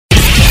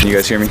Can you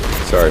guys hear me?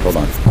 Sorry, hold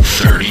on.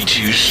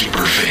 32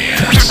 super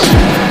fans.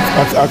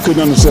 I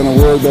couldn't understand a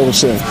word they were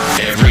saying.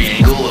 Every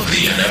angle of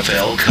the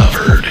NFL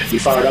covered. You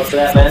fired up for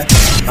that, man?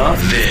 Huh?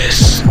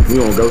 This.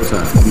 We on go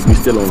time. We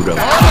still on go.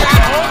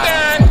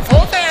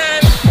 Hold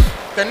on.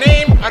 The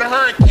name of the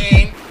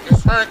hurricane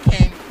is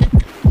Hurricane.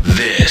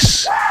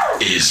 This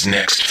is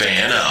Next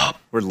Fan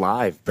Up. We're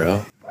live,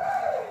 bro.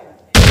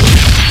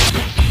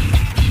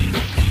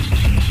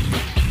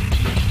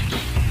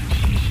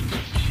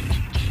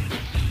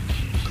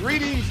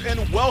 Greetings and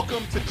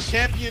welcome to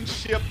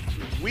Championship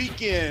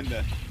Weekend.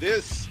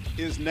 This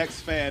is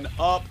Next Fan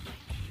Up,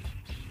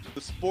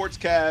 the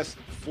sportscast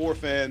for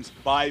fans,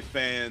 by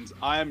fans.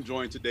 I am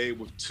joined today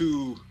with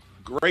two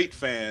great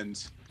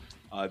fans.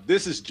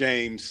 This is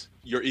James,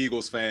 your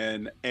Eagles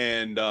fan.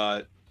 And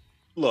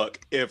look,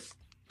 if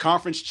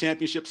Conference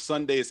Championship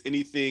Sunday is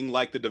anything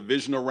like the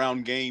divisional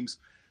round games,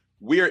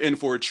 we are in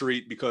for a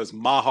treat because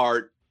my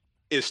heart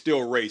is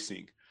still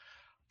racing.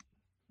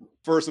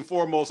 First and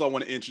foremost, I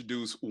want to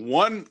introduce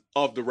one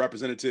of the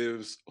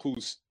representatives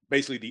who's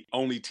basically the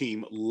only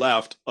team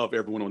left of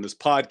everyone on this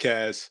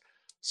podcast,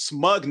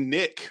 Smug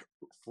Nick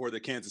for the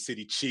Kansas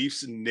City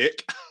Chiefs.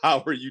 Nick,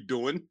 how are you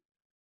doing?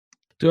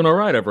 Doing all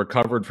right. I've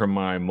recovered from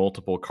my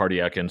multiple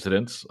cardiac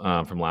incidents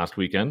from last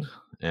weekend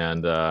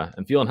and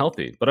feeling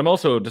healthy. But I'm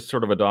also just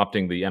sort of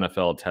adopting the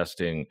NFL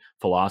testing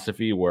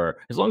philosophy where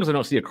as long as I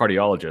don't see a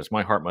cardiologist,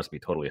 my heart must be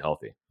totally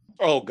healthy.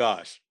 Oh,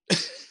 gosh.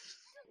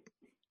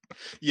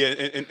 Yeah,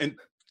 and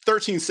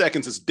 13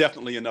 seconds is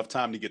definitely enough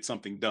time to get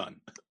something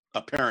done,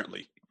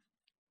 apparently.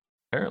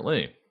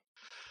 Apparently.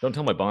 Don't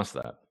tell my boss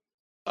that.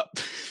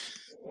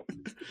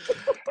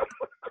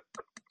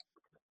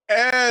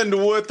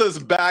 And with us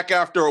back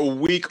after a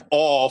week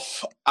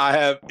off, I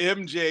have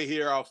MJ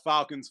here, our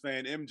Falcons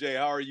fan. MJ,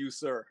 how are you,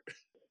 sir?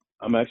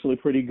 I'm actually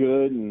pretty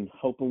good and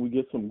hoping we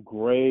get some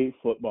great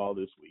football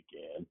this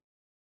weekend.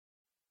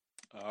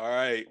 All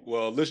right.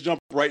 Well, let's jump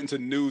right into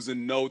news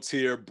and notes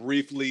here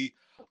briefly.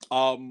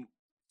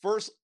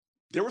 First,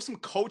 there were some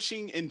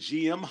coaching and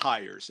GM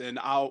hires, and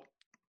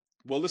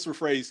let's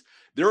rephrase.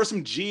 There were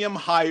some GM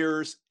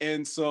hires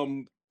and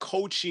some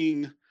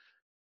coaching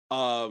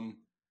hires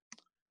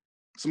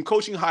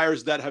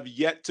that have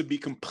yet to be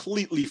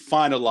completely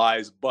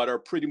finalized, but are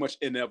pretty much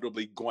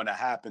inevitably going to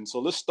happen. So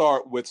let's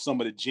start with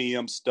some of the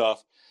GM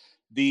stuff.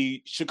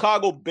 The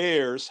Chicago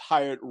Bears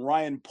hired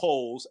Ryan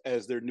Poles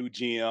as their new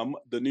GM.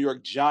 The New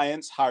York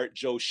Giants hired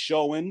Joe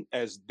Schoen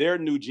as their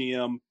new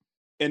GM.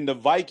 And the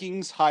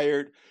Vikings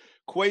hired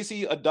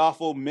Kwesi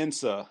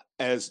Adolfo-Mensah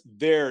as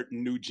their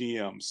new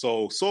GM.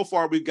 So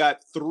far we've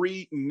got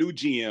three new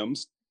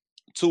GMs,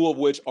 two of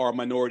which are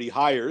minority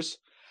hires.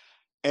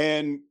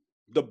 And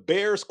the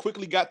Bears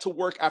quickly got to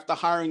work after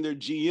hiring their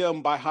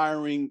GM by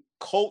hiring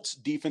Colts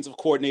defensive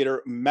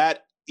coordinator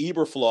Matt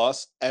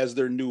Eberflus as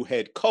their new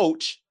head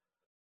coach.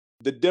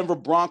 The Denver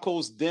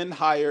Broncos then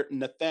hired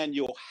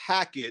Nathaniel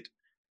Hackett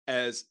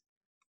as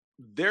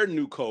their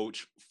new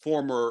coach,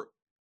 former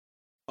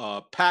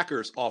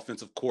Packers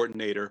offensive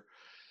coordinator.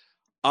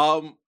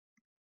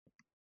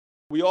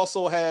 We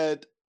also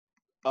had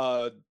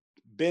Ben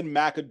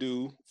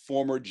McAdoo,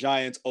 former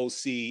Giants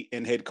OC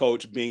and head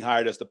coach, being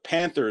hired as the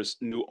Panthers'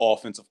 new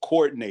offensive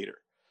coordinator.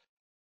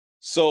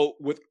 So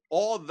with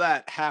all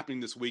that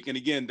happening this week, and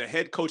again, the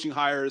head coaching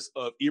hires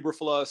of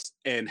Eberflus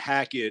and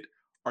Hackett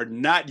are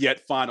not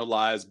yet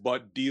finalized,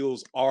 but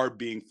deals are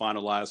being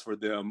finalized for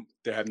them.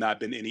 There have not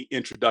been any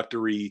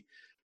introductory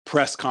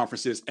press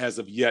conferences as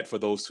of yet for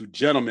those two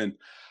gentlemen.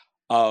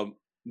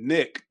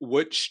 Nick,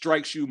 what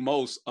strikes you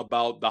most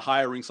about the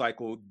hiring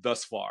cycle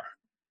thus far?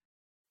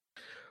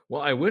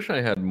 Well, I wish I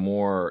had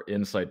more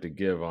insight to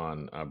give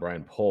on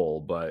Brian Pohl,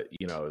 but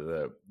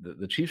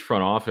the Chiefs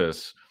front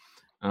office,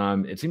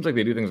 it seems like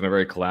they do things in a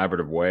very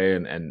collaborative way,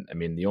 and I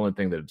mean the only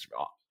thing that's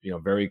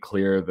very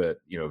clear that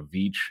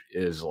Veach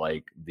is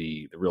like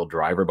the real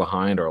driver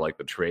behind are like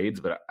the trades,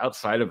 but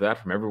outside of that,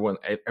 from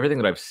everything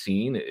that I've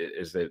seen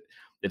is that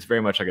it's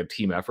very much like a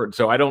team effort.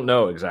 So I don't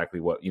know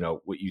exactly what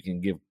you can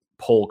give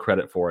Pohl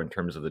credit for in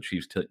terms of the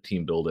Chiefs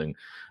team building,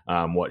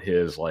 what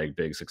his like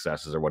big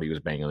successes or what he was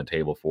banging on the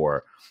table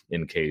for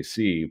in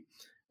KC.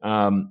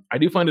 I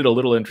do find it a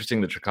little interesting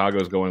that Chicago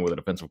is going with a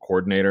defensive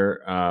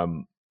coordinator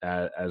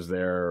as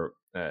their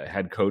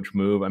head coach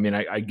move. I mean,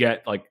 I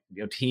get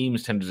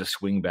teams tend to just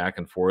swing back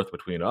and forth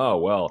between,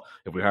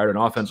 if we hired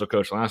an offensive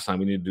coach last time,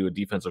 we need to do a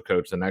defensive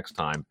coach the next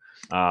time.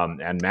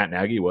 And Matt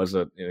Nagy was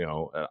an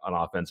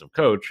offensive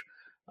coach.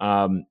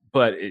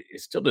 But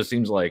it still just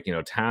seems like,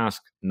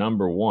 task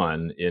number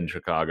one in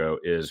Chicago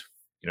is,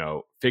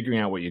 figuring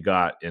out what you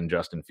got in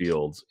Justin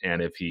Fields. And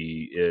if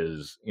he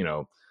is,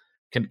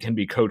 can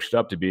be coached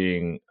up to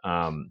being,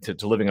 to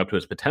living up to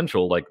his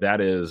potential, like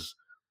that is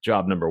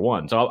job number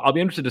one. So I'll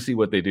be interested to see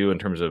what they do in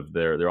terms of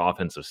their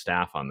offensive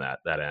staff on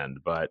that end.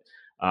 But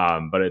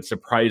it's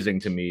surprising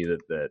to me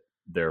that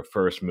their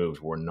first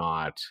moves were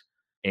not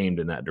aimed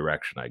in that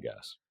direction, I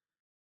guess.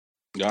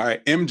 All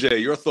right,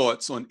 MJ, your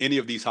thoughts on any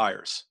of these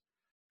hires?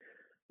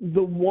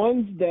 The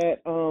ones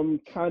that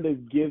kind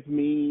of give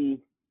me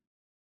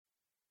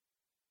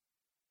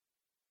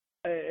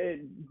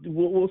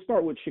We'll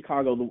start with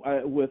Chicago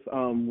with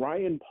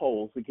Ryan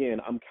Poles. Again,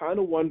 I'm kind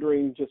of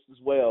wondering just as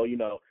well,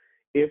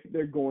 if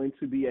they're going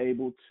to be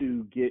able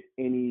to get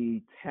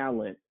any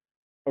talent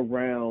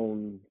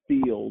around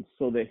Fields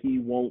so that he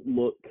won't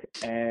look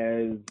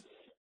as.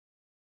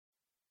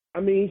 I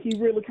mean, he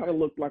really kind of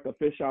looked like a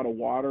fish out of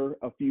water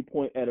at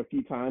a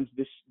few times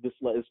this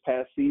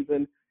past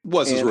season.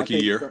 Was his rookie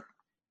year.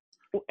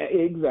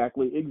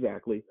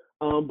 Exactly.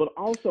 But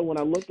also when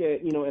I look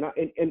at,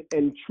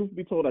 and truth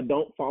be told, I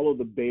don't follow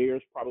the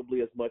Bears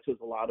probably as much as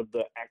a lot of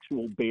the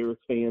actual Bears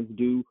fans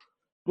do,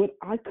 but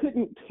I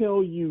couldn't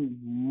tell you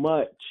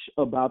much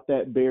about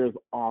that Bears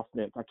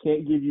offense. I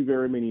can't give you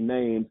very many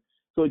names.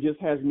 So it just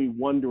has me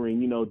wondering,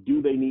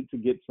 do they need to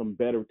get some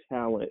better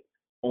talent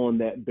on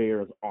that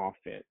Bears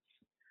offense?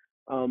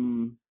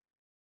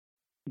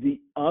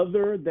 The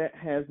other that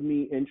has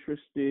me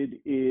interested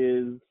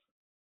is,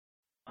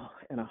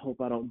 and I hope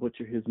I don't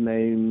butcher his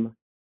name,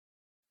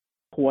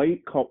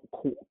 Kwesi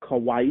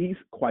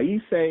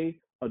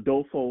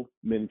Adolfo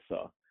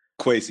Mensah.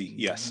 Kwesi,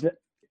 yes.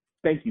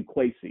 Thank you,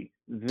 Kwesi.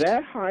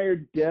 That hire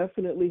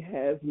definitely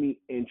has me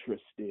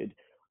interested.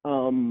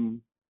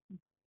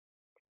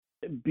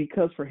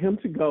 Because for him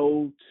to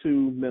go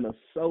to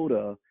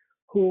Minnesota,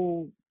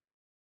 who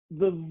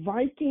the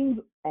Vikings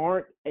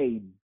aren't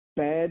a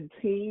bad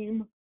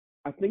team.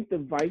 I think the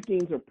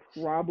Vikings are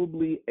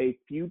probably a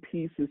few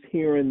pieces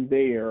here and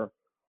there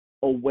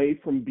away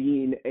from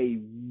being a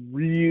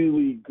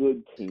really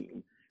good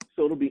team.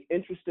 So it'll be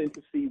interesting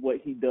to see what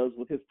he does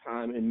with his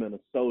time in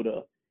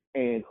Minnesota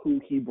and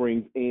who he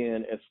brings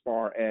in as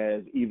far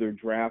as either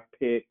draft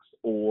picks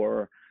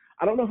or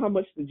I don't know how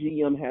much the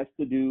GM has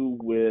to do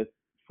with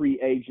free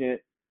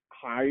agent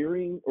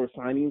hiring or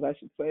signings, I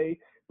should say,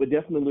 but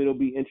definitely it'll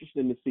be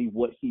interesting to see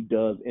what he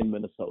does in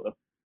Minnesota.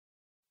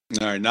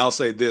 All right, now I'll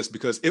say this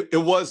because it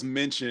was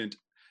mentioned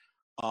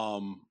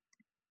a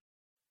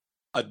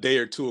day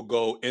or two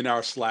ago in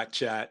our Slack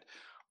chat,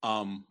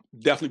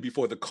 definitely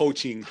before the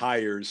coaching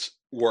hires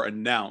were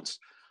announced,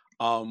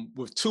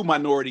 with two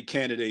minority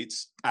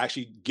candidates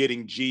actually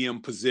getting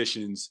GM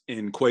positions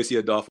in Kwesi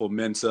Adolfo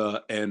Mensah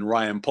and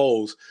Ryan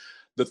Poles.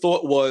 The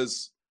thought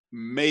was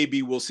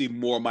maybe we'll see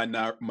more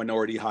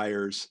minority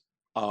hires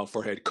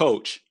for head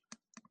coach.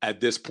 At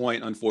this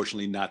point,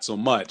 unfortunately, not so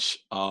much.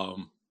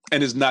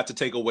 And is not to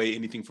take away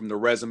anything from the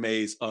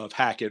resumes of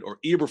Hackett or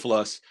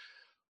Eberflus,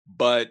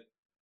 but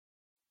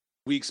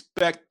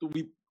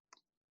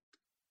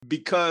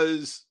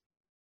because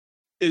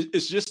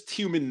it's just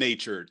human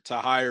nature to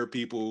hire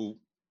people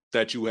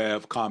that you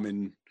have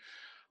common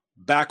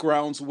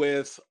backgrounds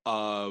with,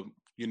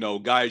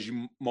 guys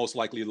you most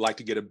likely like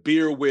to get a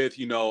beer with.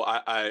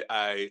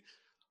 I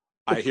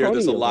hear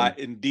this a lot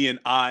in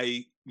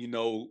D&I,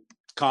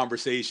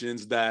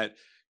 conversations that,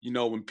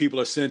 when people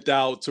are sent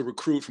out to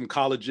recruit from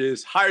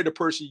colleges, hire the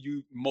person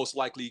you most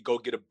likely go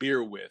get a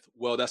beer with.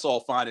 Well, that's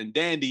all fine and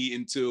dandy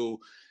until,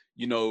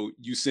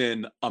 you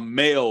send a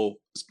male,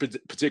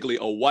 particularly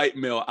a white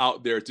male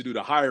out there to do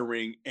the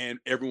hiring, and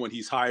everyone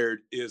he's hired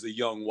is a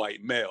young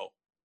white male.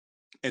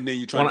 And then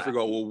you're trying to figure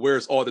out, well,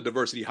 where's all the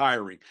diversity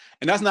hiring?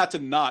 And that's not to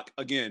knock,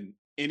 again,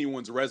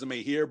 anyone's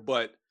resume here,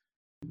 but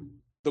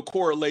the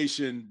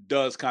correlation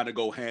does kind of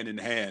go hand in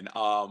hand.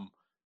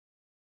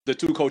 The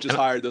two coaches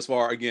hired thus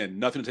far, again,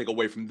 nothing to take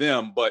away from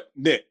them. But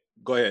Nick,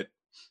 go ahead.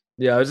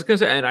 Yeah, I was just gonna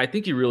say, and I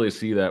think you really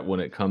see that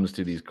when it comes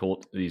to these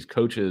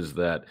coaches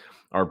that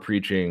are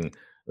preaching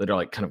that are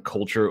like kind of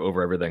culture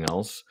over everything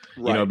else.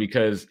 Right.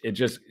 Because it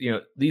just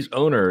these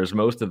owners,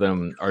 most of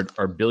them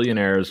are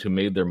billionaires who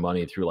made their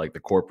money through like the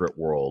corporate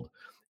world,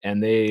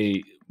 and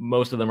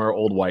most of them are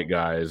old white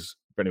guys,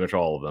 pretty much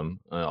all of them,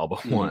 all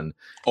but one,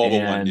 all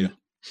but one, yeah.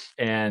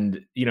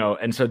 And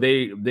and so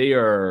they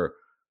are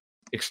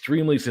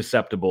extremely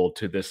susceptible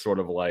to this sort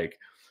of like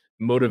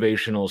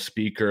motivational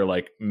speaker,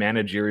 like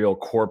managerial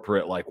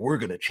corporate, like we're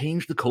going to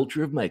change the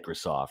culture of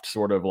Microsoft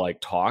sort of like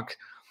talk.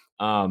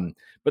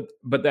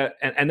 But that,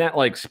 and that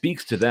like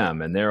speaks to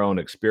them and their own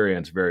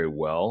experience very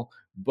well.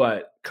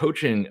 But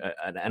coaching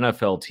an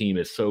NFL team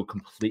is so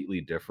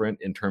completely different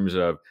in terms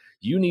of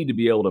you need to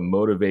be able to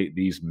motivate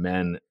these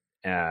men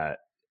at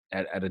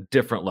a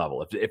different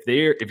level.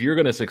 If you're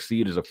going to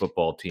succeed as a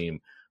football team,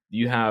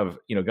 you have,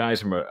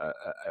 guys from a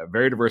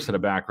very diverse set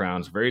of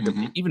backgrounds,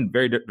 even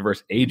very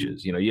diverse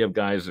ages. You have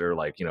guys that are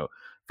like,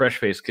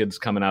 fresh-faced kids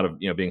coming out of,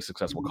 being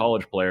successful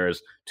college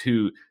players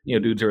to,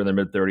 dudes who are in their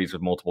mid-30s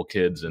with multiple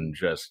kids and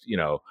just,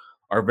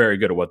 are very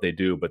good at what they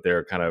do, but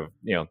they're kind of,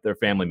 they're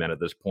family men at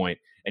this point.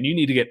 And you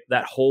need to get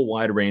that whole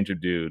wide range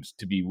of dudes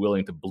to be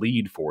willing to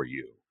bleed for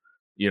you,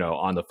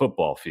 on the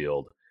football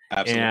field.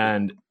 Absolutely.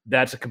 And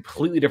that's a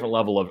completely different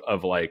level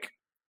of like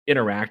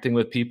interacting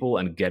with people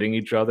and getting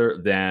each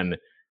other than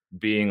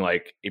being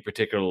like a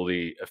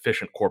particularly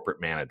efficient corporate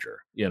manager,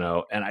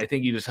 and I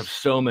think you just have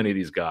so many of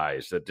these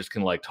guys that just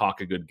can like talk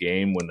a good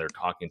game when they're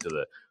talking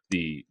to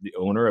the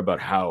owner about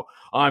how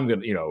we're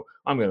going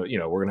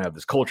to have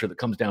this culture that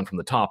comes down from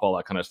the top, all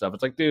that kind of stuff.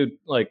 It's like, dude,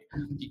 like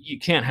you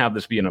can't have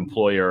this be an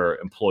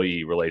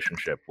employer-employee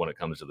relationship when it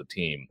comes to the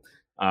team.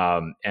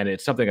 And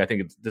it's something I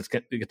think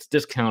it's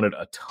discounted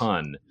a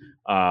ton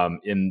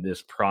in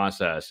this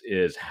process,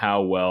 is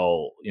how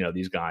well,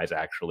 these guys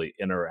actually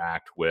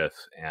interact with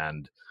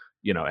and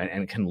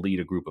can lead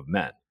a group of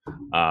men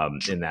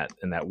in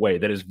that way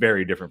that is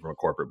very different from a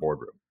corporate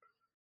boardroom.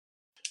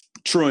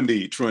 True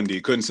indeed.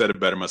 Couldn't said it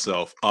better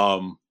myself.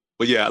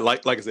 But yeah,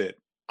 like I said,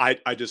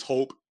 I just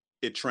hope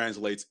it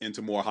translates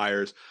into more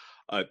hires.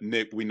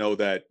 Nick, we know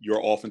that your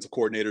offensive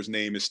coordinator's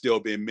name is still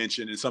being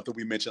mentioned, and something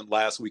we mentioned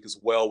last week as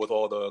well with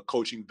all the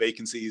coaching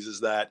vacancies is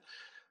that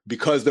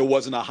because there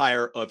wasn't a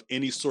hire of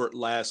any sort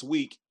last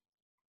week,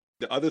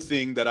 the other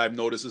thing that I've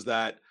noticed is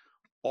that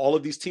all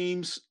of these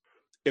teams,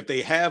 if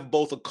they have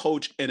both a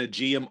coach and a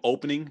GM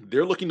opening,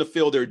 they're looking to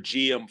fill their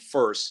GM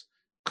first,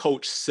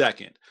 coach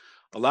second.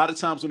 A lot of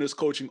times when there's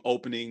coaching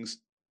openings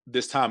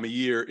this time of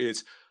year,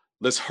 it's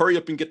let's hurry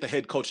up and get the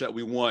head coach that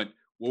we want.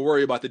 We'll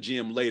worry about the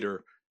GM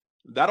later.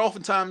 That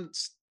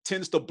oftentimes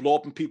tends to blow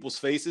up in people's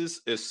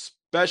faces,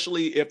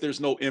 especially if there's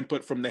no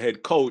input from the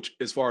head coach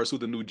as far as who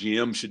the new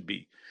GM should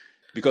be.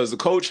 Because the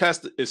coach has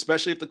to,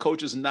 especially if the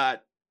coach is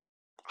not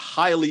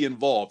highly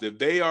involved. If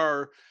they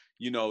are,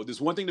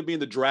 there's one thing to be in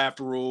the draft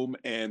room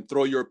and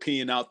throw your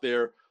opinion out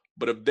there,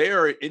 but if they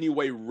are in any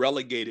way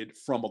relegated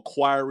from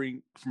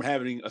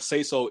having a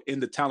say-so in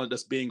the talent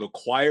that's being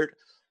acquired,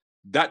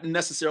 that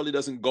necessarily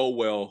doesn't go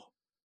well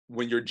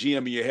when your GM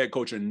and your head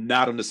coach are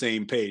not on the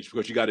same page,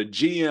 because you got a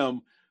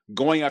GM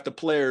going after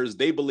players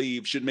they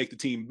believe should make the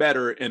team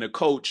better and a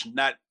coach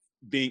not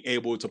being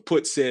able to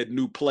put said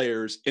new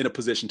players in a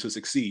position to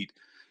succeed.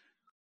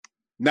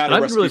 Not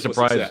I've been really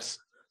surprised.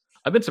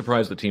 I've been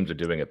surprised the teams are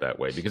doing it that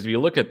way, because if you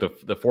look at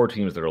the four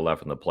teams that are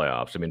left in the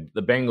playoffs, I mean,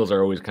 the Bengals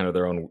are always kind of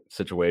their own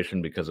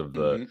situation because of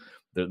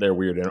their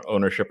weird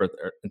ownership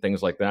and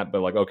things like that.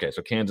 But okay,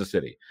 so Kansas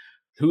City,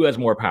 who has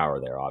more power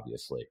there?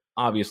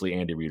 Obviously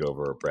Andy Reid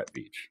over Brett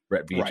Veach.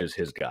 Brett Veach is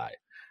his guy.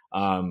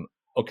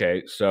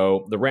 Okay,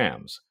 so the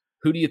Rams,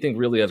 who do you think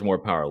really has more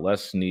power,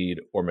 Les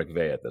Snead or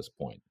McVay at this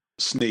point?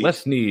 Snead. Les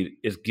Snead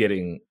is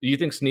getting. Do you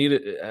think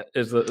Snead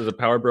is a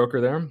power broker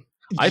there?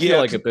 I feel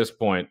like at this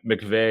point,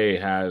 McVay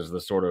has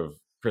the sort of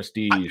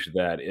prestige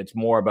that it's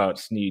more about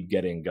Snead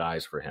getting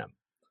guys for him.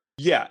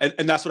 Yeah,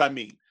 and that's what I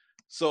mean.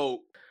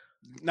 So,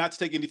 not to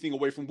take anything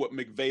away from what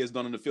McVay has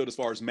done on the field as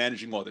far as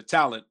managing all the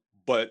talent,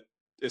 but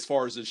as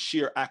far as the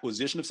sheer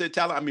acquisition of said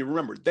talent, I mean,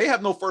 remember, they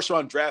have no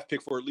first-round draft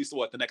pick for at least,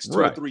 the next 2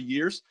 or 3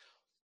 years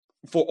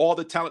for all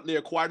the talent they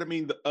acquired. I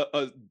mean,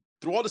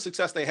 through all the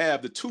success they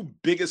have, the two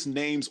biggest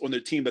names on their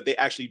team that they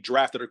actually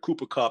drafted are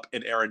Cooper Kupp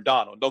and Aaron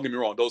Donald. Don't get me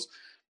wrong, those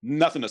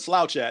nothing to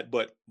slouch at,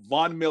 but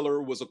Von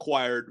Miller was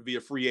acquired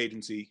via free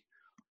agency.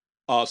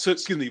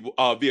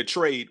 Via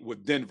trade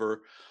with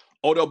Denver.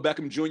 Odell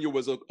Beckham Jr.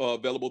 was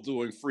available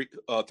through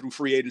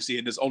free agency,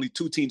 and there's only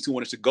two teams who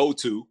wanted to go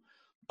to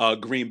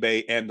Green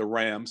Bay and the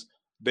Rams.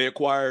 They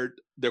acquired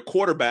their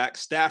quarterback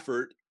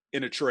Stafford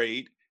in a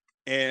trade,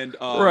 and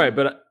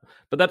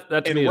but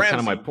that to me is kind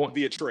of my point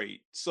via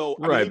trade. So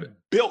I mean, they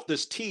built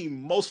this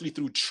team mostly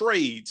through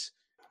trades,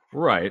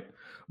 right?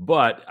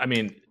 But I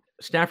mean,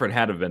 Stafford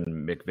had to have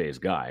been McVay's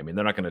guy. I mean,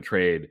 they're not going to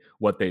trade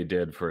what they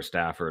did for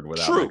Stafford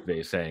without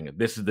McVay saying,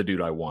 "This is the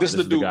dude I want. This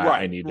is the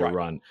guy I need to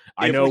run."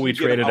 I know we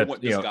traded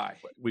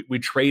we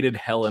traded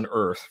hell and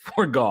earth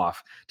for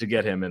Goff to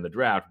get him in the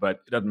draft,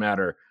 but it doesn't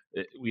matter.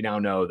 We now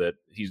know that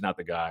he's not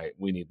the guy.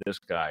 We need this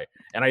guy.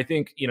 And I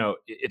think,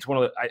 it's one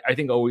of the, I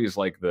think always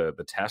like the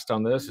test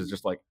on this is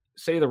just like,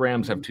 say the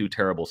Rams have 2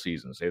 terrible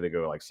seasons. Say they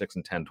go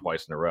 6-10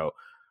 twice in a row.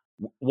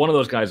 One of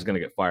those guys is going to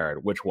get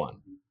fired. Which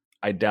one?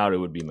 I doubt it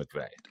would be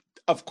McVay.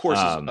 Of course.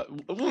 I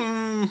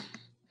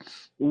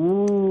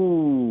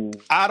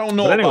don't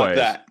know about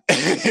that.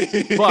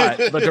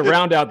 but to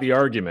round out the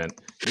argument,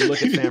 you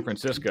look at San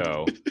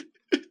Francisco,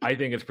 I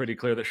think it's pretty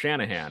clear that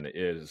Shanahan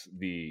is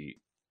the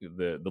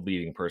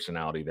leading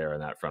personality there in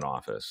that front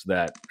office.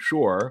 That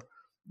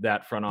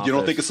front office. You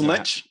don't think it's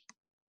Lynch?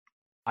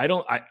 I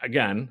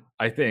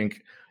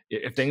think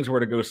if things were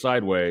to go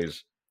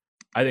sideways,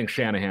 I think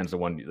Shanahan's the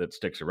one that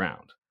sticks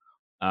around.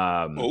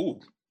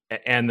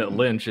 And that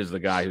Lynch is the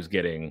guy who's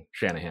getting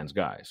Shanahan's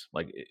guys.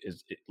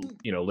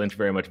 Lynch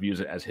very much views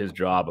it as his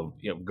job of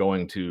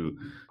going to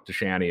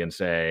Shanny and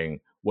saying,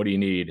 "What do you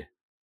need?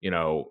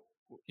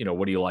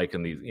 What do you like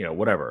in these?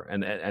 Whatever."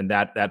 And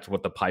that's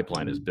what the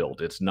pipeline is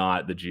built. It's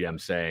not the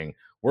GM saying,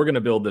 "We're going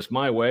to build this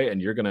my way,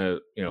 and you're going to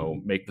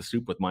make the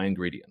soup with my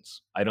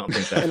ingredients." I don't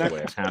think that's the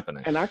way it's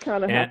happening. And I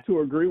kind of have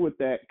to agree with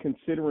that,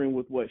 considering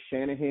with what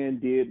Shanahan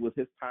did with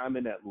his time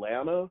in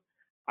Atlanta.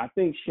 I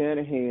think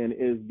Shanahan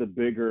is the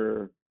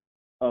bigger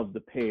of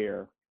the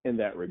pair in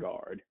that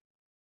regard.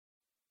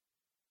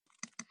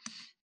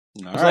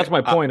 That's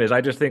my point. I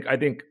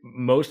think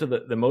most of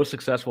the most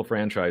successful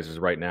franchises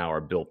right now are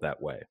built that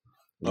way,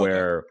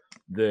 where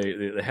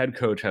the head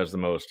coach has the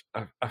most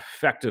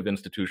effective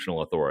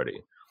institutional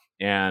authority,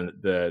 and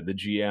the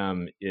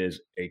GM is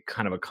a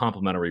kind of a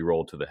complementary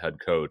role to the head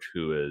coach,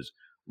 who is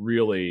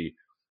really,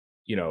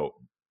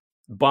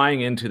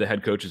 buying into the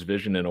head coach's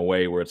vision in a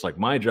way where it's like,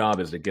 my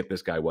job is to get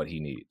this guy what he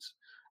needs.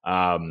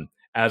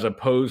 As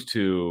opposed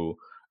to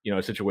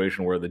a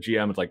situation where the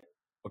GM is like,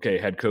 okay,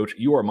 head coach,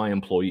 you are my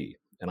employee,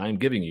 and I'm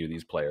giving you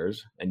these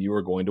players, and you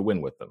are going to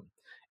win with them.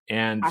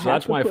 And so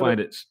that's why I find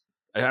it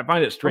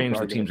strange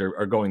that teams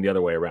are going the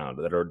other way around,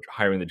 that are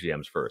hiring the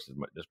GMs first. Is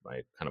just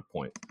my kind of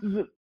point.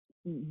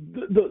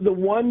 The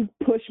one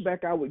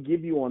pushback I would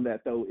give you on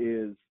that, though,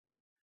 is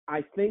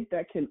I think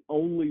that can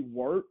only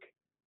work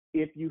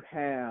if you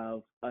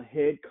have a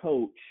head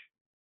coach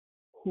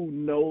who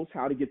knows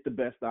how to get the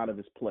best out of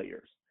his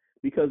players.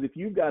 Because if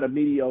you've got a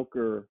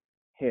mediocre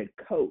head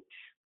coach,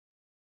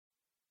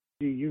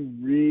 do you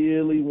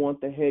really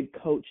want the head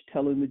coach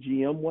telling the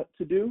GM what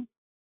to do?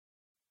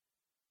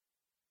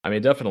 I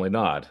mean, definitely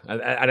not.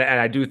 And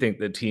I do think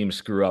that teams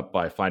screw up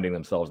by finding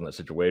themselves in that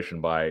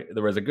situation.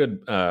 There was a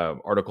good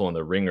article in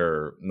The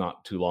Ringer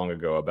not too long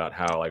ago about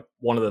how, like,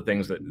 one of the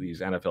things that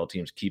these NFL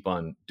teams keep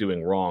on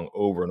doing wrong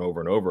over and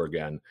over and over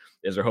again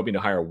is they're hoping to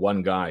hire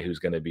one guy who's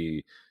going to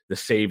be the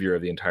savior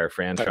of the entire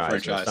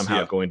franchise and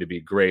somehow going to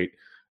be great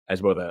as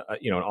both an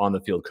on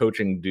the field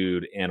coaching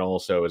dude and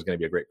also is going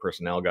to be a great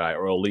personnel guy,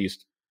 or at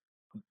least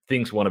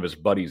thinks one of his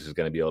buddies is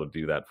going to be able to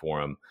do that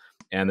for him.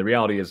 And the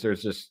reality is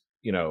there's just,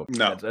 no,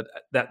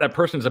 that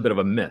person's a bit of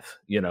a myth,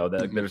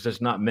 that there's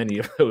just not many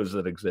of those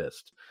that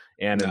exist.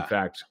 And in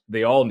fact,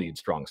 they all need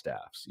strong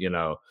staffs,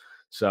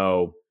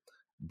 so,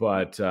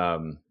 but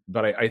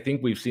I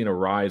think we've seen a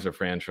rise of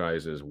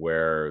franchises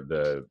where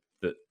the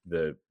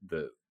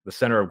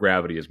center of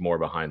gravity is more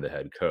behind the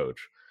head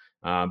coach.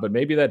 But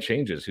maybe that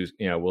changes.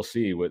 We'll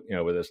see with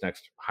this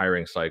next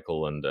hiring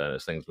cycle and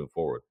as things move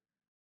forward.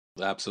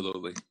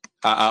 Absolutely.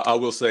 I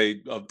will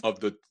say of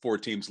the 4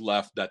 teams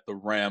left, that the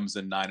Rams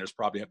and Niners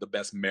probably have the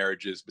best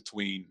marriages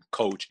between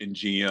coach and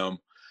GM.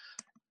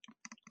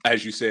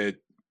 As you said,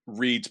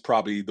 Reid's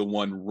probably the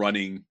one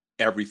running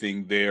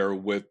everything there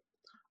with,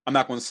 I'm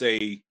not going to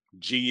say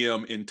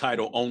GM in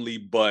title only,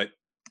 but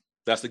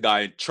that's the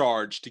guy in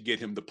charge to get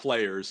him the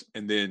players.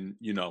 And then,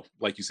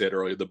 like you said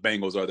earlier, the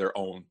Bengals are their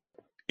own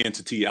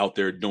entity out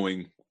there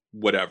doing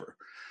whatever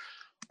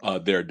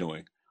they're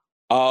doing.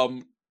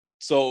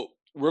 So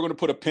we're going to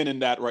put a pin in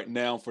that right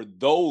now for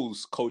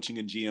those coaching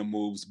and GM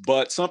moves.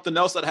 But something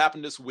else that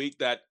happened this week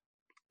that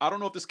I don't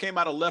know if this came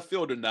out of left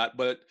field or not,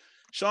 but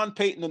Sean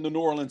Payton and the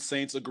New Orleans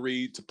Saints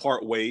agreed to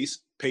part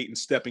ways. Payton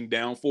stepping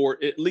down for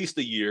at least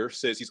a year,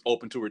 says he's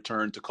open to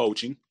return to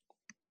coaching.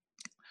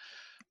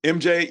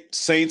 MJ,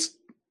 Saints,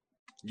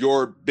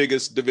 your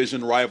biggest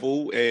division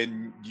rival,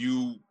 and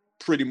you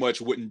pretty much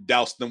wouldn't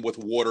douse them with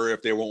water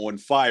if they were on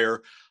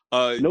fire.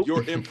 Nope.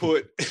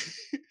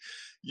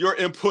 Your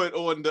input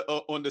on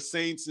the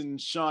Saints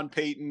and Sean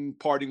Payton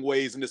parting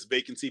ways and this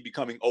vacancy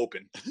becoming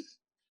open.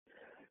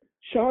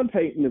 Sean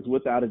Payton is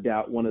without a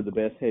doubt one of the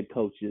best head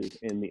coaches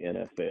in the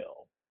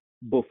NFL.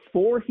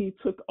 Before he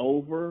took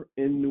over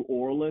in New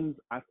Orleans,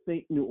 I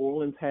think New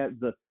Orleans had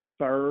the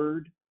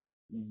 3rd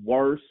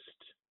worst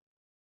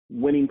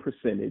winning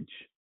percentage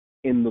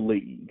in the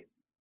league.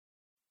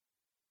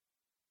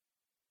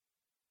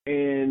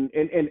 And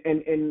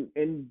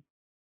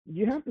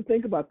you have to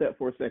think about that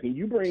for a second.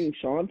 You bring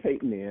Sean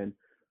Payton in,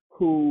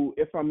 who,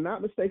 if I'm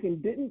not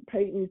mistaken, didn't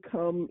Payton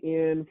come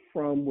in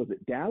from, was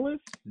it Dallas?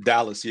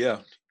 Dallas, yeah.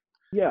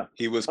 Yeah.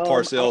 He was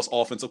Parcells'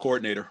 offensive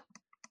coordinator.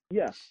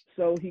 Yeah.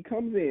 So he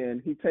comes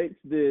in, he takes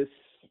this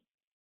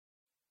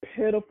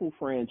pitiful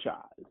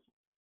franchise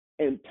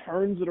and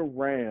turns it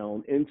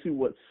around into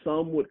what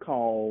some would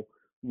call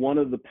one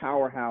of the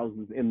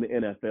powerhouses in the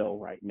NFL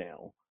right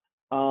now.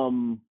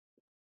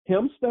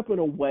 Him stepping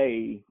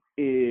away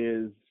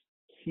is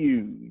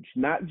huge,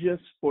 not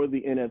just for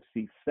the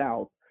NFC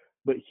South,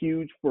 but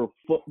huge for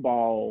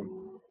football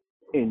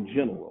in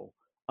general.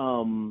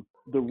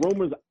 The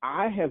rumors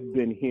I have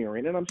been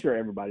hearing, and I'm sure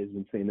everybody's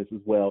been saying this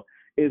as well,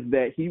 is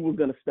that he was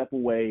going to step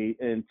away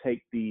and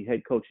take the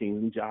head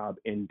coaching job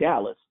in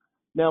Dallas.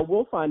 Now,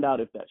 we'll find out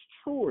if that's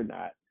true or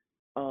not.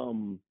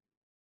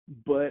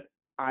 But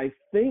I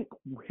think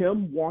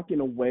him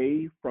walking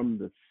away from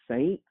the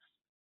Saints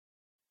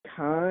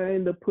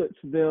kind of puts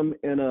them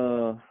in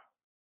a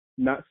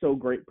not so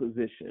great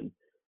position,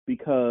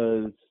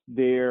 because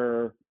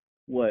they're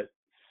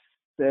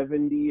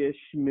 70-ish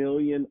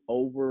million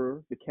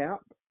over the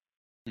cap.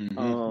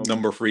 Mm-hmm.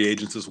 Number of free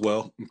agents as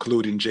well,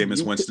 including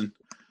Jameis Winston.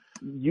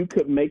 You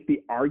could make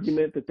the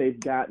argument that they've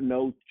got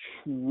no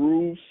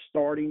true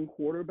starting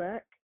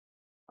quarterback.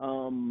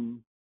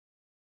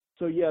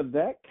 So yeah,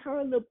 that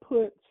kind of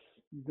puts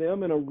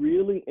them in a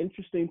really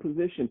interesting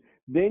position.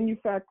 Then you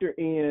factor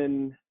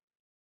in,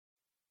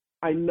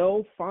 I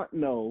know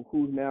Fontenot,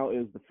 who now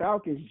is the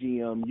Falcons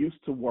GM,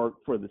 used to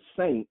work for the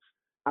Saints.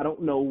 I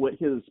don't know what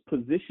his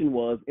position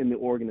was in the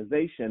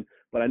organization,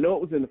 but I know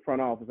it was in the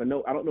front office. I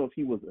don't know if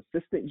he was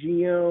assistant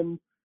GM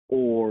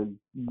or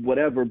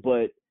whatever,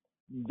 but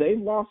they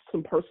lost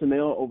some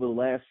personnel over the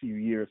last few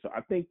years. So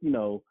I think,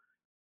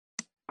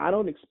 I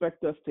don't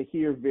expect us to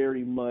hear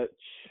very much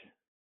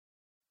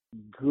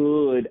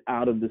good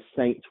out of the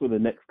Saints for the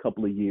next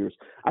couple of years.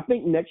 I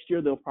think next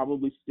year they'll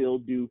probably still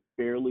do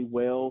fairly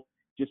well,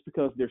 just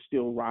because they're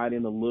still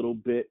riding a little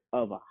bit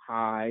of a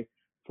high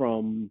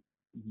from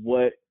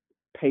what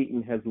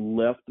Peyton has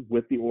left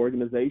with the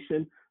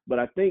organization. But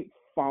I think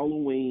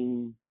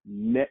following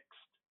next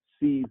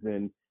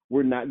season,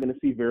 we're not going to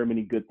see very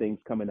many good things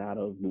coming out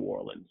of New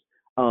Orleans.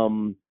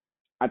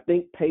 I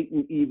think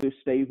Peyton either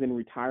stays in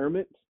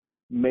retirement,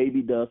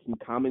 maybe does some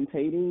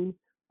commentating,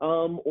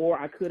 or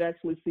I could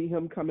actually see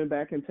him coming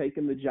back and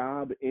taking the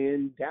job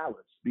in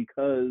Dallas,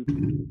 because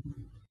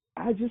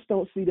I just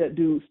don't see that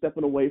dude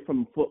stepping away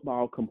from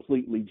football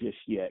completely just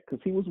yet,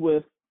 because he was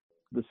with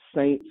the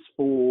Saints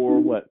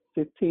for,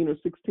 15 or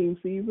 16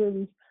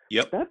 seasons?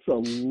 Yep. That's a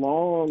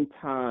long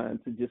time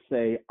to just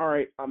say, all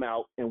right, I'm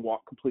out, and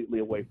walk completely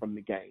away from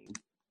the game.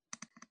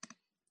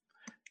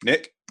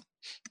 Nick?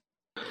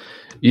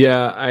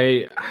 Yeah,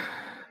 I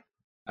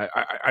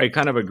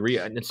kind of agree.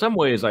 In some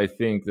ways, I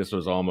think this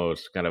was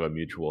almost kind of a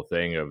mutual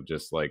thing of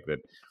just like that.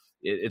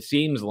 It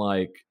seems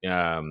like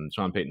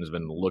Sean Payton has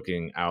been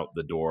looking out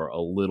the door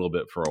a little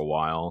bit for a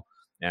while,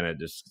 and it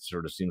just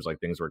sort of seems like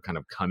things were kind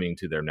of coming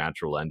to their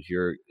natural end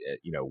here.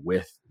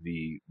 With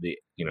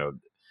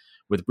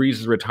with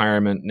Breeze's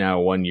retirement now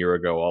 1 year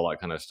ago, all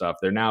that kind of stuff.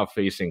 They're now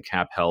facing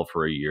cap hell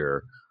for a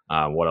year.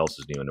 What else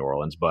is new in New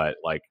Orleans? But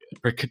like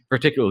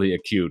particularly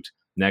acute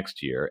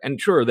next year. And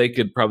sure, they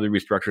could probably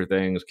restructure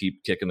things,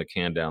 keep kicking the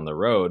can down the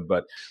road.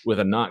 But with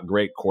a not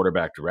great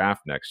quarterback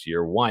draft next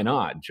year, why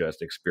not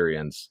just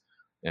experience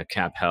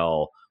cap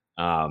hell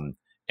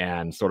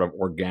and sort of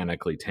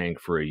organically tank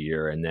for a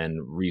year and then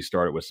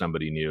restart it with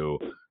somebody new,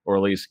 or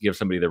at least give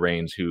somebody the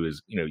reins who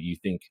is, you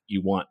think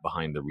you want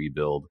behind the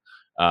rebuild.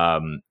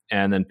 And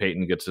then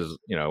Peyton gets his,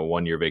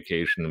 1 year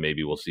vacation, and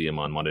maybe we'll see him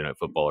on Monday Night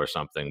Football or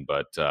something.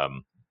 But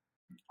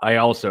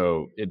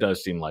it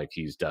does seem like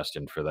he's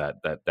destined for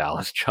that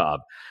Dallas job.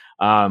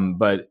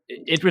 But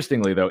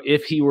interestingly, though,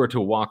 if he were to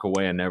walk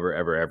away and never,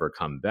 ever, ever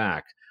come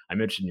back, I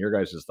mentioned your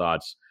guys'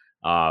 thoughts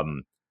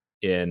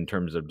in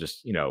terms of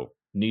just,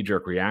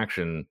 knee-jerk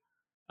reaction,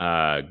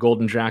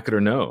 golden jacket or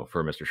no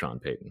for Mr. Sean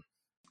Payton?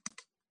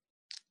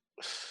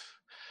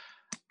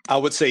 I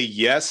would say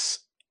yes,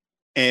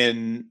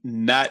 and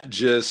not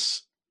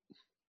just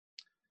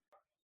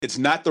 – it's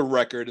not the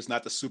record, it's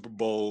not the Super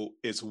Bowl,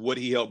 it's what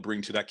he helped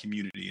bring to that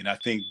community. And I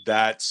think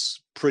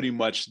that's pretty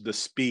much the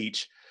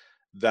speech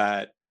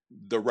that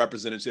the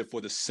representative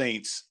for the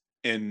Saints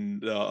in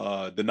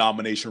the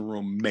nomination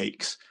room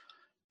makes.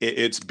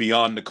 It's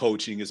beyond the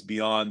coaching, it's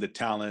beyond the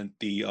talent,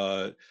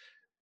 the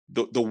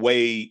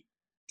way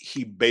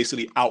he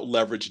basically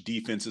out-leveraged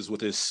defenses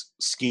with his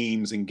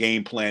schemes and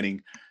game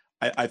planning.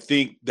 I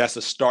think that's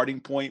a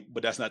starting point,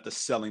 but that's not the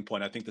selling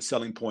point. I think the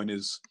selling point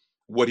is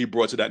what he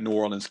brought to that New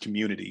Orleans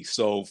community.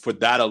 So for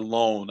that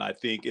alone, I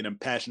think an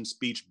impassioned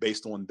speech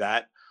based on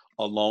that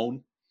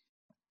alone,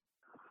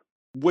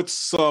 with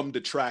some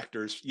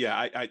detractors,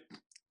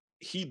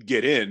 he'd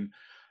get in.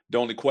 The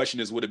only question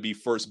is, would it be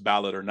first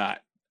ballot or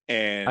not?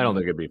 And I don't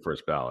think it'd be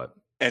first ballot.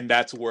 And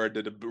that's where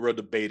the real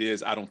debate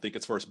is. I don't think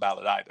it's first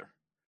ballot either.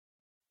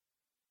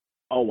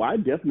 Oh, I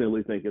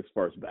definitely think it's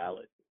first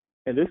ballot.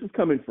 And this is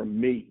coming from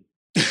me.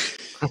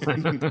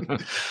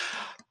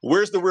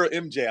 Where's the real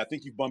MJ? I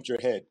think you bumped your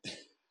head.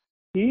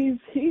 He's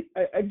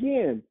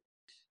again,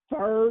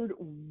 third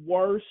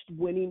worst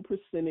winning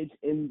percentage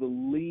in the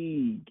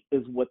league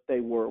is what they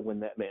were when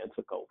that man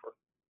took over.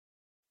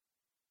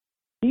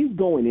 He's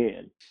going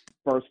in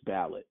first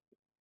ballot.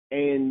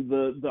 And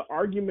the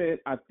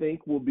argument, I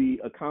think, will be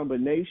a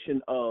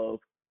combination of,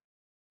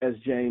 as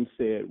James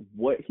said,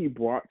 what he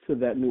brought to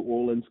that New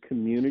Orleans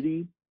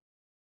community.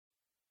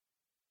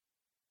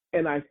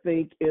 And I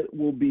think it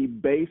will be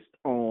based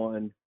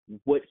on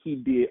what he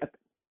did.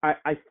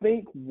 I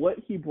think what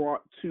he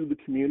brought to the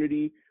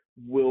community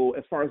will,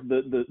 as far as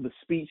the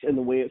speech and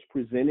the way it's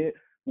presented,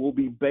 will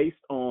be based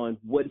on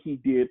what he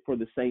did for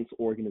the Saints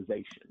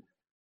organization.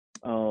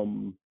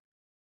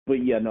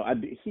 But yeah, no,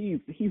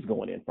 he's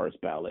going in first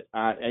ballot.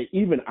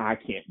 Even I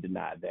can't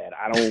deny that.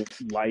 I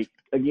don't like.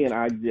 Again,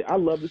 I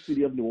love the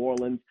city of New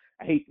Orleans.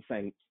 I hate the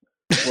Saints,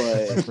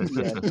 but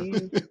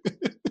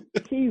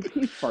yeah,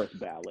 he's first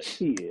ballot.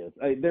 He is.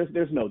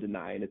 There's no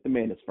denying it. The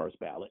man is first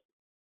ballot.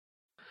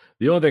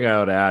 The only thing I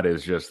would add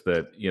is just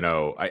that,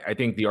 I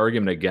think the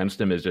argument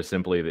against him is just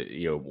simply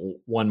that,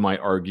 one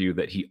might argue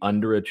that he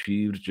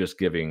underachieved just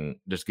given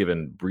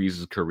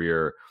Breeze's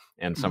career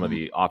and some of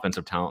the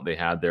offensive talent they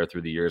had there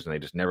through the years, and they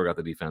just never got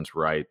the defense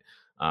right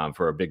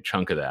for a big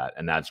chunk of that.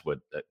 And that's what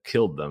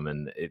killed them.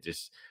 And it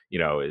just,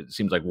 it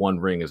seems like one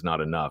ring is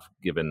not enough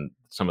given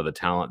some of the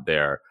talent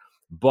there.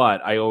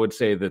 But I would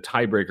say the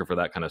tiebreaker for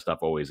that kind of stuff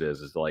always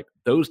is like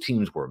those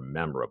teams were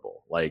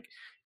memorable. Like,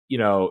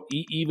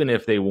 even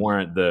if they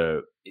weren't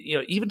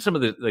even some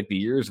of the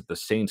years that the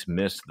Saints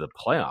missed the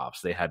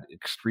playoffs, they had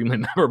extremely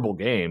memorable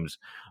games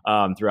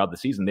throughout the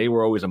season. They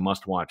were always a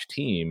must-watch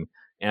team,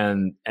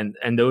 and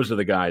those are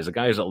the guys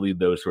that lead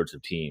those sorts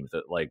of teams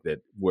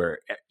that where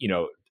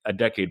a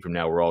decade from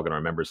now we're all going to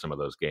remember some of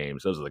those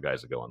games. Those are the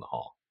guys that go in the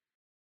Hall.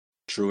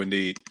 True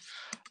indeed.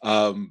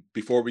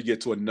 Before we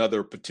get to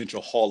another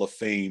potential Hall of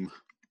Fame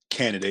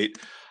candidate,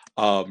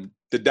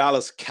 the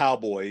Dallas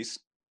Cowboys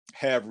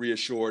have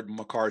reassured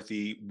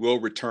McCarthy will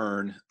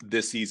return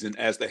this season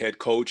as the head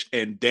coach,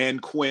 and Dan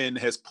Quinn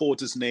has pulled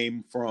his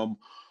name from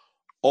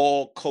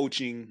all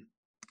coaching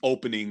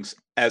openings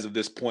as of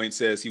this point,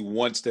 says he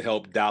wants to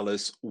help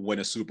Dallas win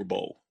a Super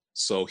Bowl.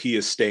 So he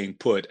is staying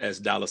put as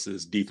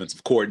Dallas's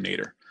defensive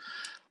coordinator.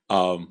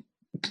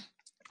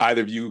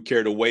 Either of you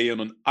care to weigh in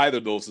on either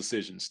of those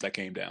decisions that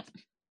came down?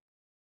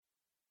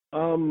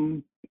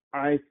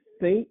 I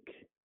think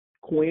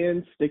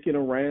Quinn sticking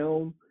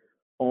around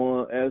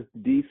as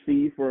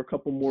DC for a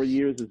couple more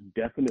years is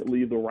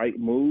definitely the right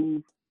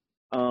move.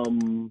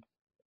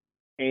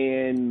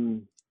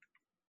 And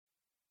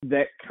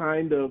that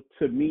kind of,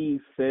 to me,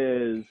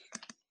 says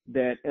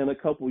that in a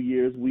couple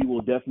years we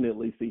will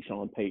definitely see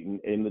Sean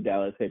Payton in the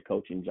Dallas head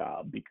coaching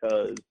job,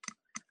 because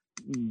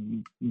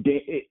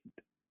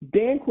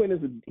Dan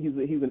Quinn he's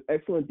an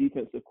excellent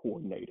defensive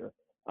coordinator,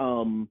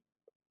 and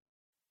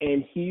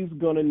he's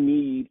gonna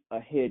need a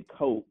head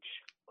coach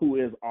who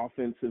is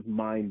offensive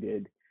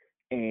minded.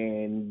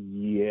 And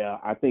yeah,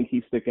 I think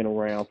he's sticking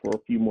around for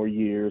a few more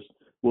years.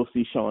 We'll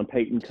see Sean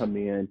Payton come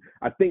in.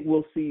 I think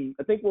we'll see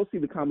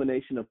the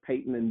combination of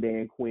Payton and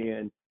Dan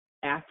Quinn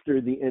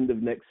after the end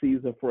of next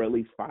season for at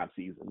least 5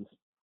 seasons.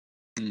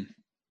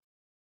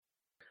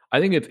 I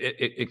think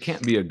it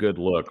can't be a good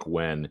look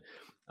when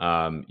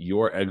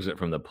your exit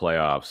from the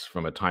playoffs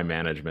from a time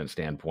management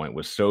standpoint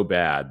was so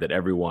bad that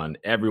everyone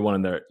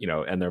in their,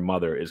 and their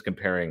mother is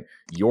comparing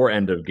your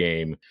end of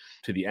game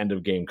to the end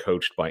of game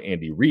coached by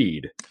Andy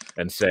Reid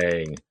and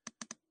saying,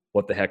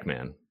 what the heck,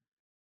 man?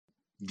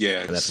 Yeah,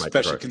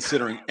 especially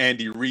considering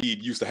Andy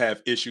Reid used to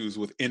have issues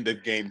with end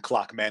of game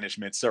clock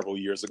management several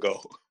years ago.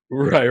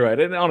 Right.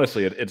 And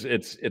honestly,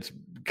 it's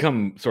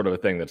become sort of a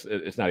thing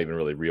it's not even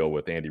really real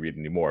with Andy Reid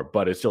anymore,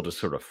 but it's still just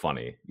sort of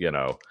funny,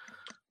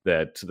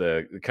 that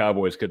the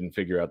Cowboys couldn't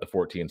figure out the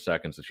 14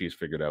 seconds, the Chiefs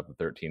figured out the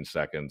 13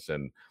 seconds,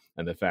 and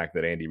the fact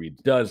that Andy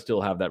Reid does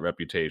still have that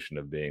reputation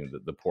of being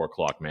the poor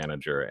clock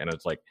manager, and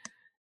it's like,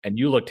 and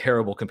you look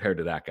terrible compared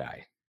to that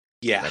guy.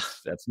 Yeah,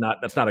 that's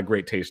not a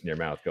great taste in your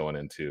mouth going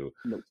into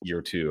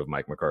year 2 of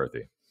Mike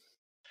McCarthy.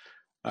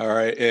 All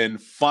right,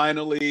 and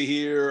finally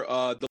here,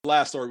 the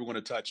last story we want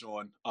to touch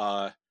on,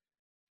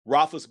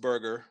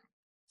 Roethlisberger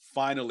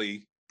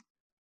finally,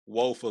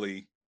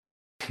 woefully,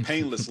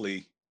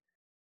 painlessly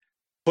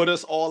put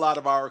us all out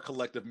of our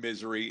collective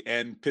misery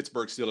and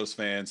Pittsburgh Steelers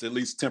fans, at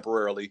least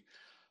temporarily,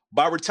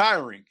 by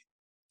retiring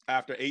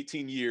after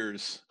 18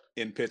 years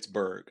in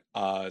Pittsburgh,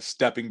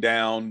 stepping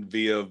down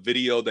via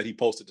video that he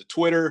posted to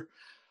Twitter.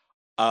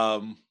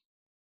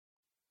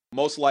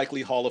 Most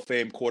likely Hall of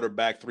Fame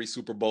quarterback, 3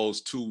 Super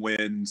Bowls, 2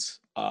 wins,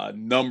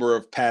 number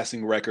of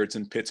passing records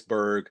in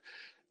Pittsburgh,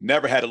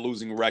 never had a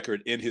losing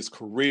record in his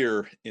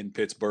career in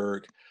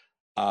Pittsburgh.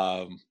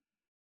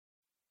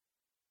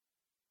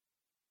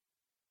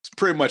 It's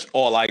pretty much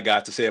all I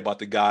got to say about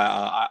the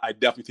guy. I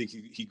definitely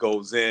think he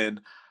goes in.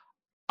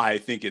 I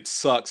think it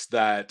sucks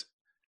that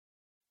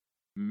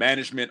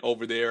management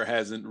over there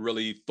hasn't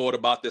really thought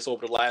about this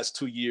over the last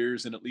 2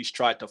 years and at least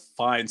tried to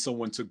find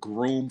someone to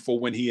groom for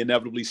when he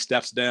inevitably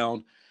steps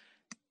down.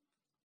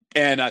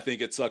 And I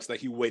think it sucks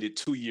that he waited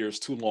 2 years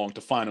too long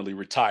to finally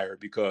retire,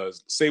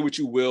 because say what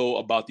you will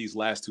about these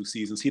last 2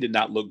 seasons, he did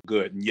not look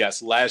good. And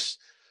yes,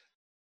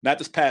 not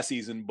this past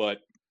season,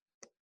 but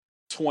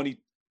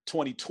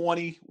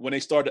 2020, when they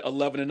started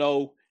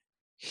 11-0,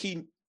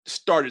 he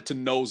started to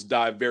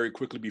nosedive very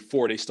quickly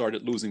before they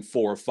started losing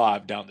 4 or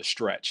 5 down the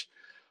stretch.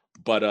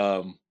 But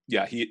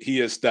yeah, he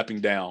is stepping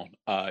down.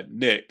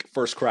 Nick,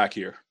 first crack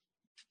here.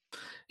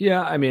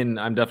 Yeah, I mean,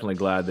 I'm definitely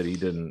glad that he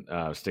didn't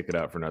stick it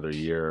out for another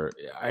year.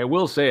 I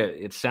will say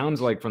it sounds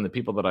like from the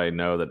people that I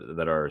know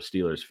that are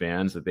Steelers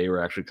fans that they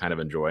were actually kind of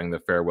enjoying the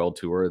farewell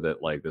tour,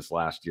 that like this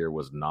last year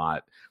was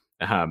not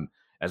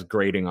as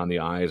grating on the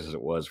eyes as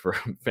it was for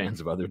fans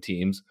of other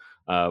teams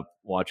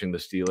watching the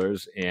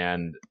Steelers.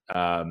 And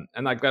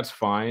like, that's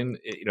fine.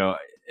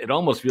 It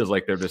almost feels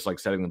like they're just like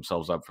setting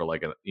themselves up for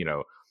like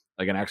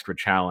an extra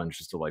challenge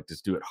just to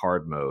do it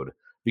hard mode,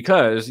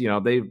 because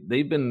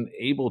they've been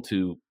able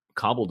to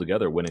cobble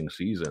together winning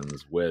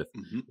seasons with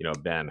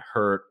Ben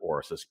hurt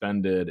or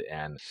suspended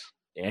and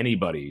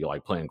anybody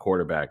like playing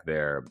quarterback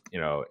there,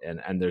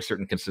 and there's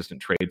certain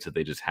consistent traits that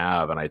they just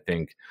have, and I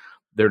think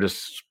they're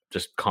just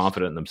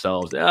confident in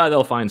themselves. Yeah,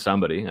 they'll find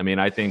somebody. I mean,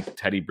 I think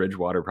Teddy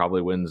Bridgewater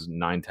probably wins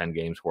 9-10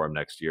 games for him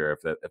next year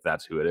if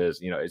that's who it is.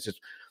 It's just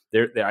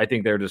I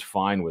think they're just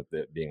fine with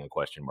it being a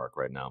question mark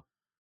right now.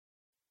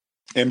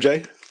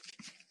 MJ?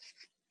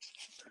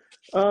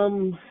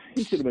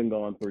 He should have been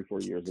gone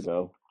 3-4 years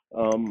ago.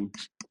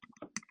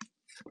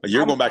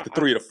 You're going back to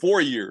 3 to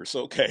 4 years,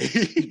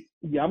 okay?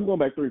 Yeah, I'm going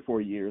back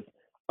 3-4 years.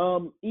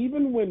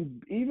 Even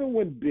when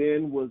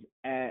Ben was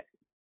at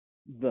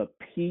the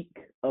peak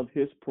of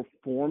his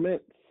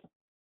performance,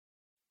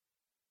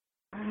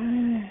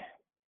 I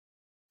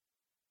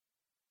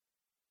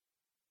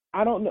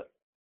don't know.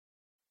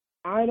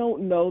 I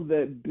don't know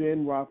that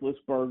Ben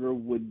Roethlisberger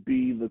would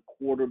be the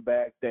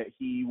quarterback that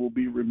he will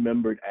be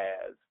remembered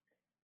as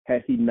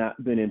had he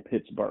not been in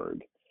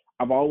Pittsburgh.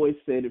 I've always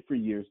said it for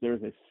years.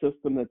 There's a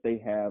system that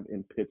they have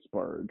in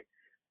Pittsburgh.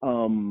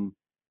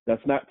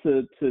 That's not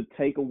to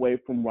take away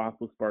from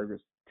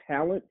Roethlisberger's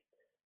talent.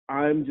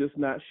 I'm just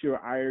not sure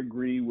I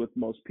agree with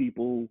most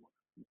people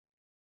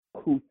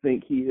who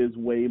think he is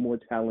way more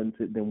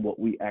talented than what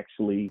we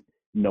actually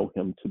know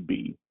him to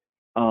be.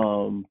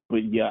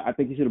 But yeah, I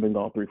think he should have been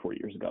gone 3-4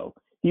 years ago.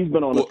 He's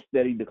been on a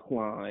steady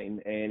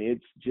decline, and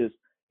it's just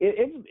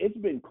it's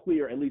been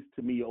clear, at least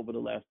to me, over the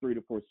last 3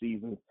 to 4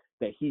 seasons,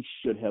 that he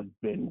should have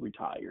been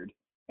retired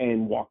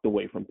and walked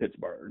away from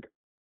Pittsburgh.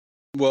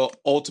 Well,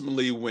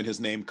 ultimately, when his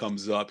name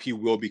comes up, he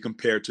will be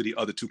compared to the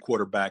other two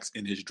quarterbacks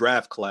in his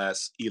draft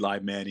class, Eli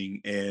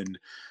Manning and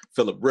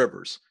Phillip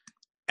Rivers.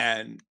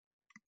 And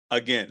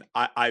again,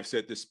 I've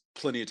said this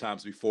plenty of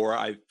times before.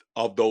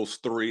 Of those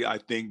three, I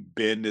think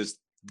Ben is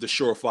the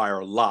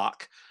surefire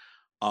lock.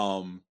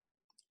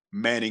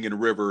 Manning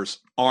and Rivers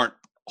aren't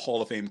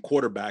Hall of Fame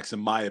quarterbacks, in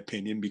my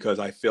opinion, because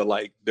I feel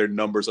like their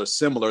numbers are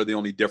similar. The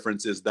only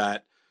difference is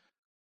that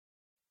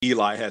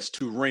Eli has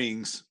 2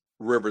 rings,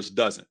 Rivers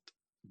doesn't.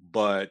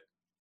 But,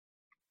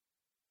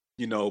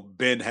 you know,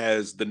 Ben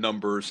has the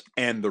numbers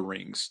and the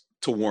rings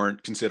to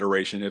warrant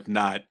consideration, if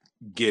not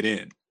get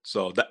in.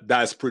 So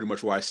that's pretty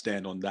much where I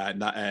stand on that.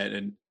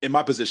 And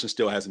my position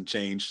still hasn't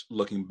changed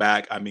looking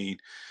back. I mean,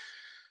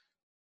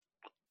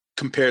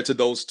 compared to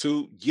those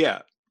two,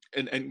 yeah.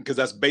 And because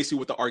that's basically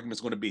what the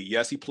argument's going to be.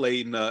 Yes, he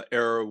played in an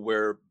era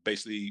where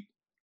basically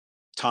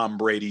Tom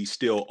Brady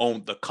still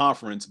owned the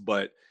conference,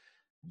 but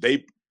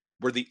they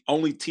were the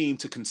only team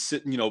to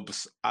consider, you know,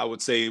 I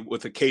would say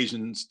with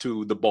occasions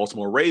to the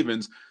Baltimore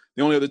Ravens,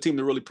 the only other team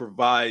to really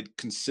provide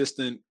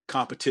consistent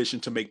competition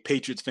to make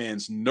Patriots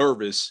fans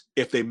nervous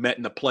if they met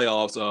in the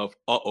playoffs of,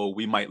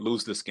 we might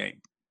lose this game.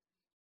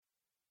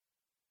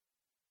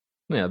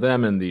 Yeah,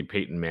 them and the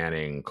Peyton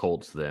Manning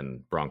Colts,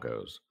 then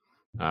Broncos.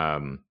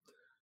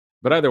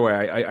 But either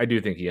way, I do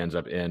think he ends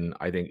up in.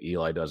 I think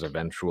Eli does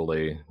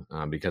eventually,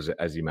 because,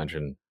 as you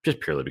mentioned,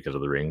 just purely because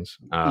of the rings.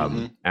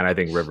 And I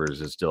think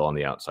Rivers is still on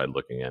the outside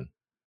looking in.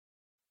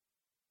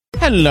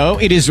 Hello,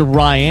 it is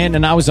Ryan,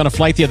 and I was on a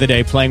flight the other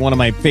day playing one of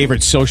my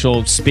favorite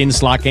social spin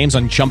slot games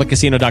on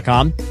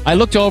ChumbaCasino.com. I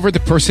looked over at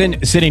the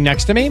person sitting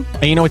next to me,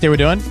 and you know what they were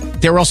doing?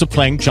 They were also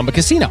playing Chumba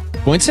Casino.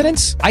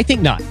 Coincidence? I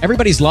think not.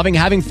 Everybody's loving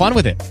having fun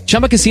with it.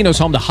 Chumba Casino is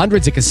home to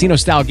hundreds of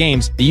casino-style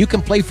games that you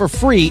can play for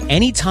free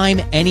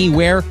anytime,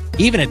 anywhere,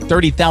 even at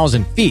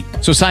 30,000 feet.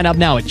 So sign up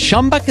now at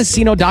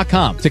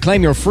ChumbaCasino.com to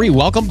claim your free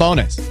welcome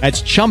bonus.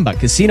 That's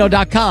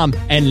ChumbaCasino.com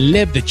and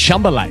live the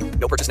Chumba life.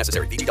 No purchase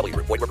necessary. VGW.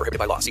 Void where prohibited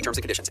by law. See terms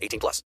and conditions.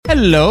 18+.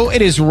 Hello,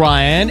 it is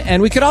Ryan,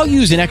 and we could all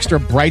use an extra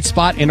bright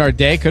spot in our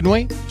day, couldn't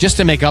we? Just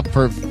to make up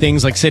for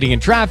things like sitting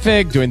in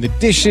traffic, doing the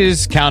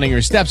dishes, counting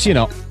your steps, you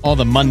know, all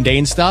the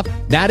mundane stuff.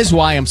 That is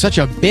why I'm such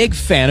a big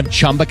fan of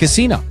Chumba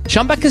Casino.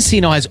 Chumba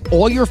Casino has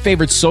all your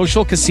favorite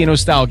social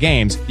casino-style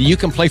games that you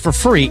can play for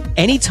free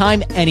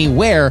anytime,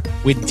 anywhere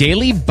with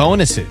daily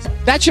bonuses.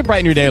 That should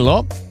brighten your day a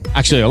little.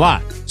 Actually, a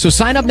lot. So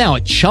sign up now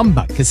at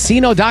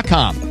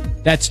ChumbaCasino.com.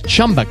 That's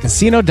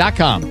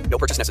ChumbaCasino.com. No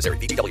purchase necessary.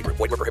 VGW. Void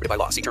where prohibited by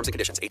law. See terms and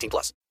conditions.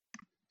 18+.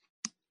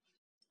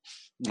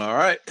 All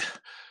right.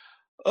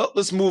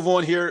 Let's move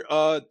on here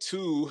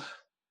to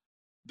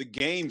the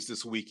games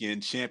this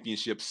weekend,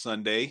 Championship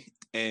Sunday.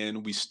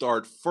 And we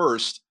start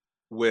first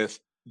with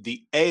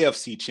the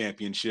AFC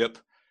Championship.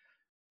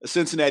 The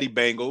Cincinnati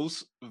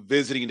Bengals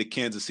visiting the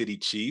Kansas City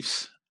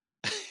Chiefs.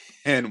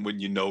 And when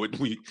you know it,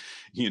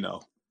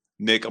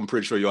 Nick, I'm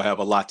pretty sure you'll have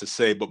a lot to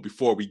say. But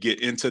before we get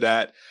into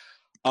that,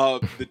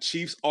 the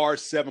Chiefs are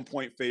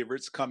 7-point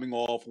favorites coming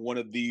off one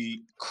of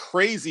the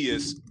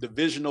craziest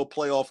divisional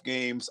playoff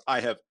games I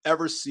have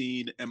ever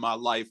seen in my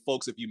life.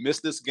 Folks, if you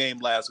missed this game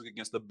last week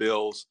against the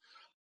Bills,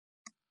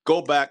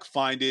 go back,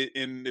 find it,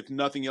 and if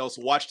nothing else,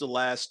 watch the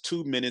last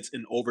 2 minutes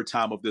in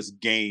overtime of this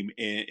game.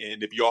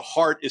 And if your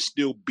heart is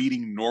still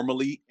beating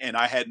normally and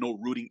I had no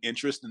rooting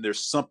interest, then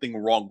there's something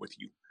wrong with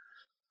you.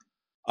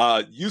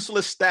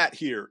 Useless stat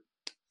here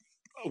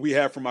we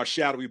have from our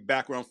shadowy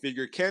background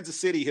figure. Kansas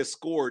City has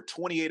scored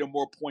 28 or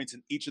more points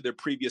in each of their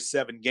previous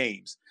 7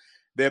 games.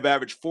 They have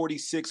averaged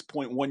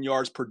 46.1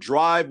 yards per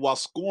drive while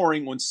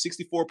scoring on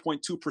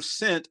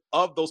 64.2%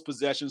 of those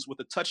possessions with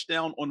a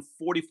touchdown on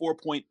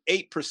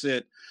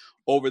 44.8%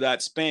 over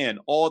that span.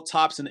 All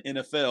tops in the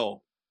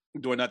NFL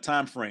during that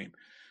time frame.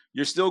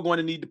 You're still going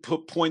to need to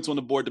put points on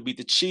the board to beat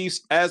the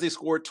Chiefs as they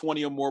scored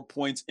 20 or more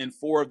points in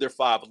 4 of their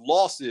 5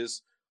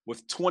 losses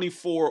with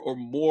 24 or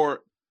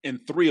more in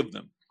 3 of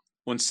them.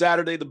 On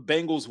Saturday, the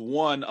Bengals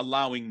won,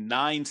 allowing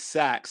 9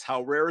 sacks.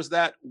 How rare is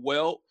that?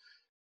 Well,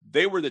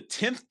 they were the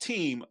 10th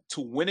team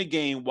to win a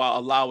game while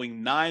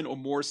allowing 9 or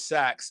more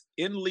sacks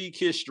in league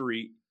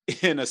history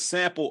in a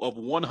sample of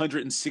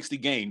 160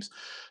 games.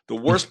 The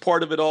worst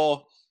part of it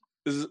all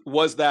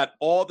was that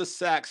all the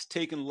sacks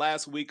taken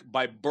last week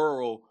by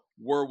Burrow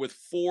were with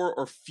 4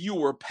 or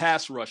fewer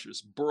pass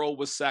rushers. Burrow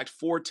was sacked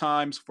 4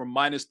 times for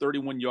minus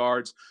 31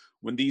 yards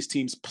when these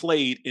teams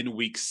played in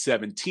week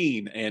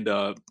 17. And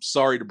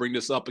sorry to bring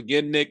this up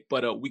again, Nick,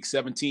 but week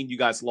 17, you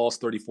guys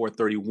lost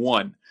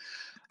 34-31.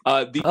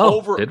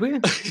 Did we?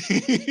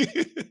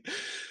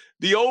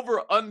 The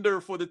over-under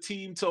for the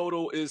team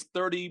total is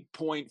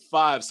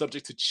 30.5,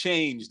 subject to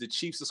change. The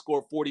Chiefs have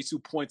scored 42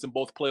 points in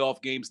both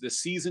playoff games this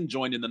season,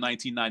 joining the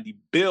 1990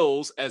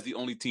 Bills as the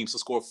only teams to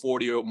score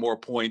 40 or more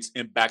points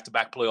in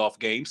back-to-back playoff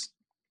games.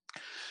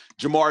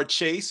 Jamar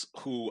Chase,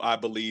 who I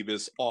believe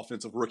is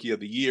Offensive Rookie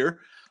of the Year,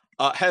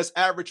 has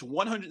averaged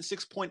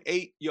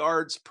 106.8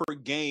 yards per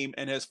game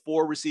and has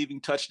 4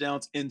 receiving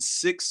touchdowns in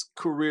 6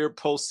 career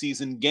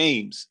postseason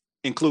games,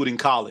 including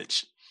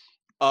college.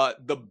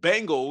 The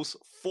Bengals,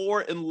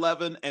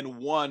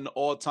 4-11-1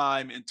 all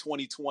time in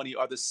 2020,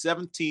 are the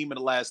 7th team in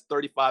the last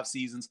 35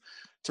 seasons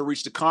to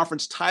reach the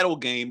conference title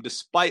game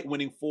despite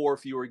winning 4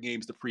 fewer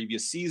games the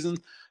previous season,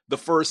 the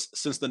first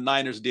since the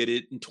Niners did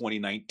it in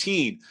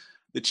 2019.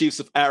 The Chiefs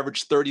have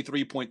averaged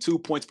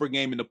 33.2 points per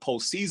game in the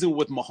postseason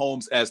with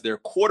Mahomes as their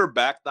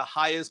quarterback, the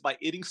highest by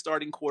any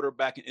starting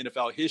quarterback in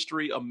NFL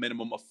history, a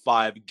minimum of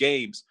 5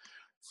 games.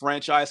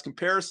 Franchise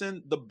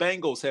comparison, the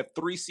Bengals have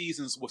 3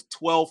 seasons with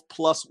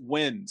 12-plus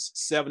wins,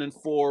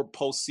 7-4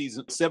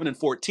 postseason,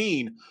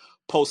 7-14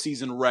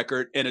 postseason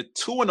record, and a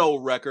 2-0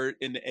 record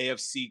in the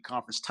AFC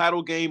Conference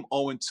title game,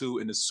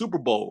 0-2 in the Super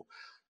Bowl.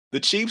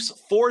 The Chiefs,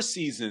 4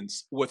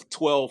 seasons with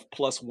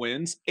 12-plus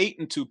wins,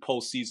 8-2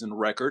 postseason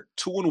record,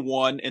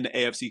 2-1 in the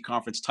AFC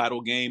Conference title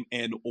game,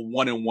 and a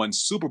 1-1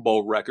 Super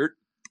Bowl record.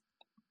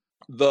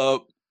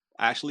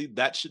 Actually,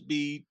 that should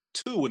be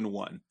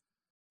 2-1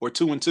 or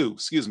 2-2,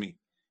 excuse me.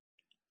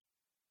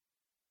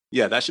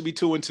 Yeah, that should be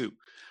 2-2.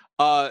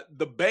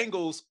 The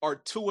Bengals are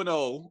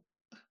 2-0,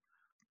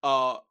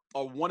 are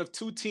one of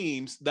 2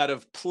 teams that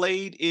have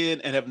played in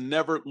and have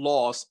never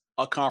lost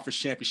a conference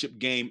championship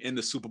game in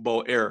the Super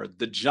Bowl era.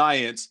 The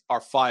Giants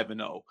are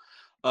 5-0.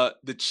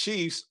 The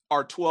Chiefs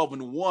are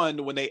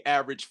 12-1 when they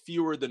average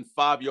fewer than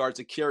 5 yards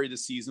a carry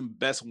this season,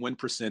 best win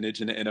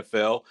percentage in the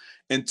NFL,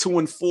 and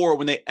 2-4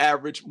 when they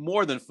average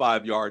more than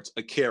 5 yards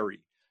a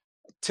carry.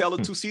 Tale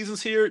of 2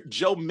 seasons here,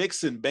 Joe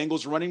Mixon,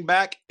 Bengals running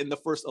back, in the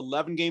first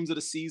 11 games of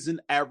the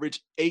season,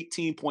 averaged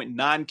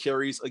 18.9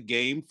 carries a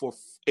game for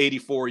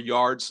 84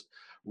 yards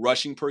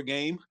rushing per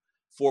game,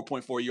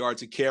 4.4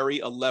 yards a carry,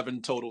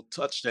 11 total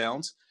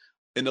touchdowns.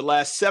 In the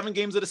last 7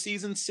 games of the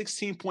season,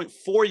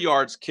 16.4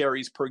 yards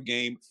carries per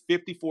game,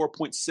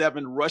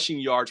 54.7 rushing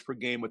yards per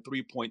game with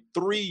 3.3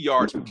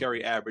 yards per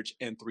carry average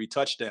and 3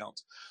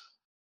 touchdowns.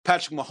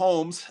 Patrick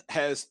Mahomes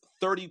has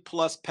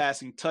 30-plus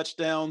passing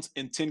touchdowns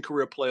in 10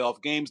 career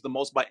playoff games, the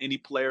most by any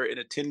player in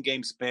a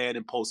 10-game span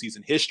in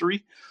postseason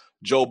history.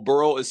 Joe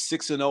Burrow is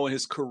 6-0 in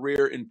his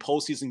career in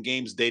postseason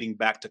games dating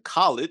back to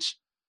college.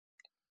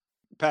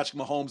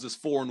 Patrick Mahomes is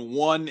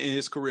 4-1 in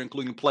his career,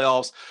 including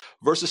playoffs,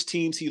 versus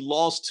teams he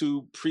lost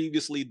to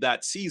previously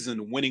that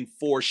season, winning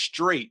 4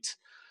 straight.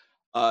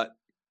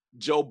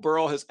 Joe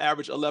Burrow has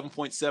averaged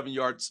 11.7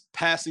 yards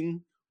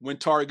passing when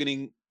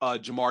targeting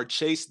Jamar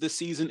Chase this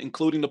season,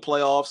 including the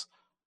playoffs,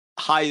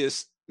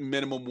 highest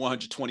minimum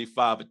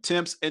 125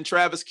 attempts. And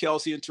Travis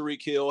Kelce and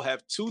Tyreek Hill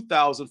have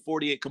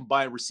 2,048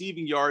 combined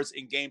receiving yards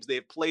in games they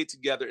have played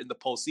together in the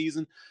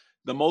postseason,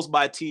 the most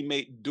by a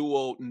teammate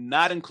duo,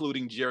 not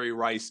including Jerry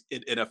Rice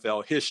in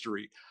NFL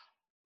history.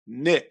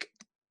 Nick,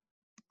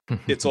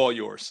 it's all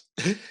yours.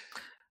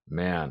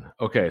 Man.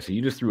 Okay, so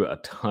you just threw a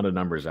ton of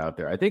numbers out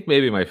there. I think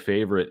maybe my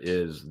favorite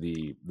is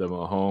the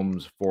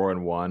Mahomes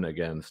 4-1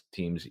 against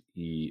teams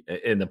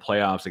in the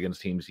playoffs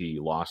against teams he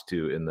lost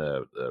to in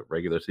the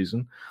regular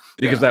season,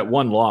 because that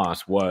one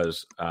loss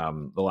was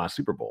the last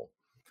Super Bowl.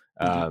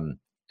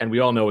 And we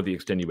all know what the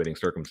extenuating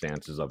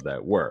circumstances of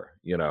that were.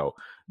 You know,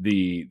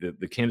 the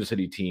Kansas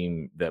City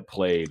team that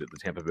played the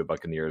Tampa Bay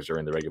Buccaneers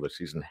during the regular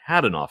season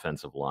had an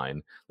offensive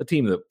line. The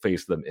team that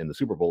faced them in the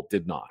Super Bowl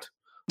did not.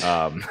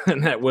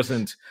 And that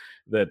wasn't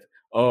that,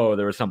 oh,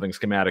 there was something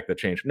schematic that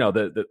changed. No,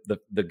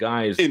 the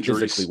guys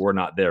physically were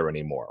not there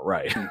anymore.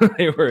 Right.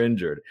 They were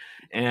injured.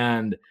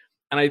 And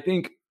I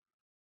think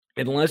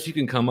unless you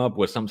can come up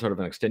with some sort of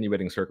an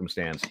extenuating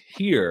circumstance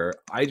here,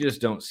 I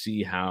just don't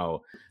see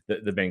how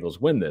the Bengals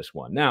win this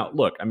one. Now,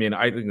 look, I mean,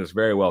 I think this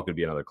very well could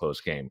be another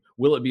close game.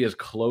 Will it be as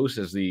close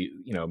as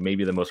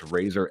maybe the most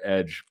razor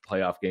edge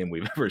playoff game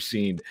we've ever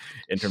seen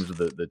in terms of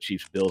the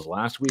Chiefs Bills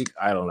last week?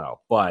 I don't know.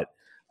 But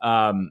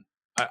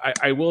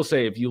I will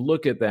say, if you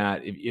look at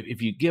that,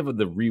 if you give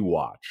the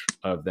rewatch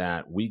of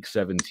that Week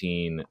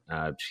 17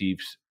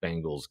 Chiefs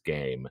Bengals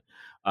game,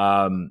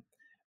 I've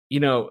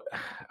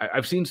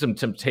seen some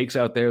takes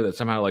out there that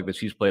somehow like the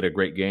Chiefs played a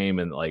great game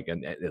and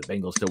the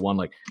Bengals still won.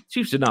 Like,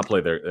 Chiefs did not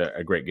play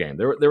a great game.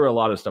 There were a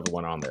lot of stuff that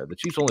went on there. The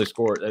Chiefs only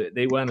scored.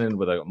 They went in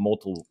with a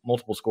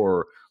multiple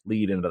score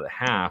lead into the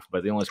half,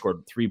 but they only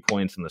scored 3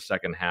 points in the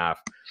second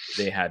half.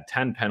 They had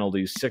 10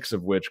 penalties, 6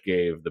 of which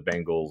gave the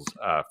Bengals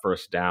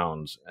first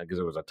downs because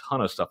there was a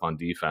ton of stuff on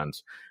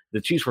defense. The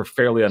Chiefs were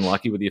fairly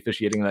unlucky with the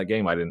officiating of that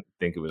game. I didn't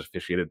think it was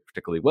officiated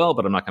particularly well,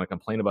 but I'm not going to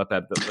complain about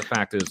that. The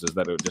fact is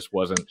that it just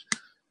wasn't.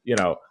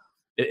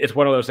 it's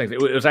one of those things.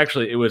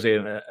 It was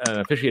an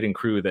officiating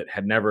crew that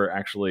had never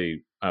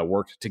actually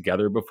worked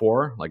together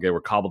before. Like, they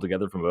were cobbled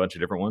together from a bunch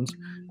of different ones.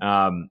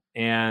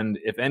 And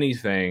if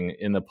anything,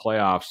 in the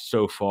playoffs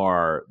so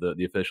far,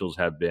 the officials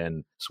have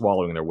been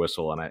swallowing their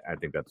whistle, and I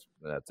think that's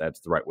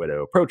the right way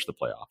to approach the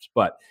playoffs.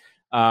 But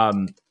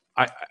so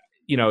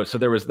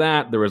there was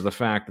that. There was the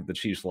fact that the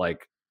Chiefs,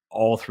 like,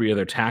 all three of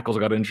their tackles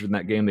got injured in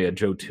that game. They had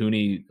Joe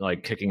Thuney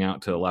like kicking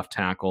out to the left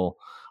tackle,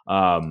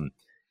 and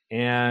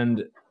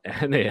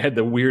they had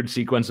the weird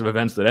sequence of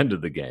events that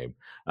ended the game,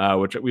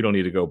 which we don't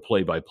need to go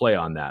play by play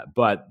on that.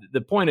 But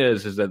the point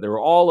is that there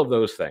were all of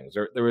those things.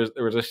 There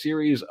was a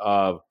series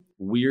of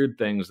weird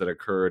things that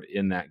occurred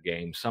in that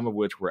game, some of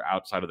which were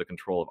outside of the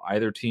control of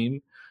either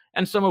team,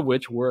 and some of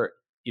which were,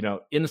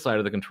 inside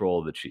of the control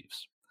of the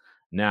Chiefs.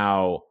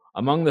 Now,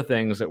 among the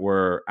things that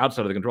were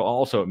outside of the control,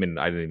 also, I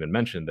didn't even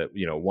mention that,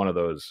 one of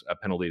those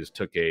penalties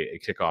took a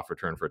kickoff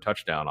return for a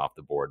touchdown off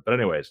the board. But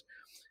anyways,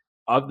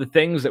 of the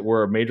things that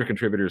were major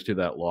contributors to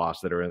that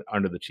loss that are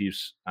under the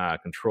Chiefs'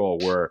 control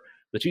were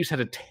the Chiefs had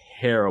a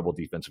terrible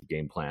defensive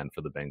game plan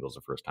for the Bengals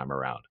the first time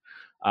around.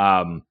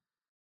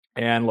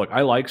 And look,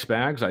 I like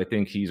Spags. I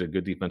think he's a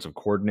good defensive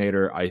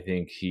coordinator. I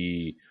think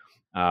he,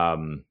 I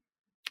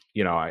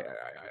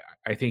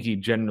think he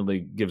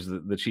generally gives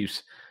the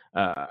Chiefs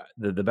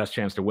the best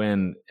chance to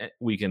win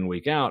week in,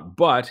 week out.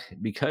 But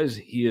because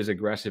he is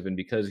aggressive and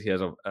because he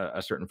has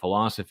a certain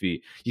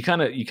philosophy, you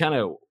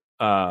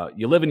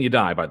live and you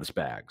die by the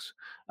Spags.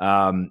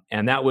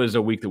 And that was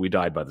a week that we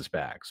died by the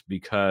Spags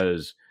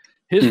because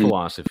his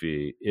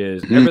philosophy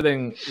is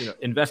everything,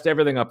 invest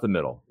everything up the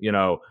middle,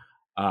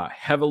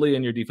 heavily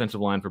in your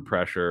defensive line for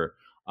pressure.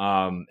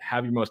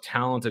 Have your most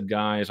talented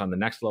guys on the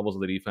next levels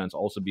of the defense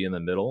also be in the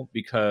middle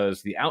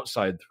because the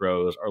outside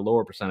throws are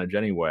lower percentage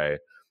anyway.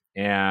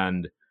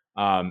 And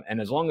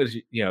as long as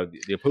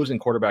the opposing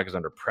quarterback is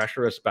under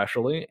pressure,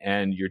 especially,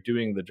 and you're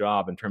doing the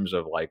job in terms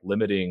of like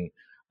limiting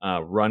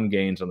run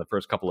gains on the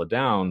first couple of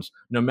downs,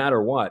 no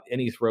matter what,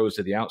 any throws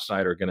to the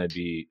outside are going to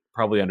be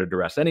probably under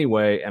duress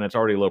anyway, and it's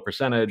already low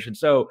percentage. And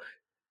so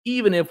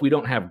even if we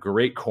don't have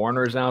great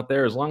corners out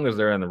there, as long as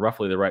they're in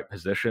roughly the right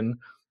position,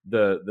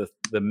 the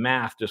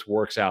math just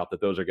works out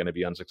that those are going to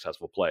be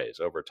unsuccessful plays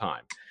over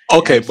time.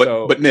 Okay,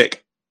 but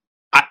Nick,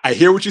 I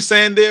hear what you're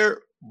saying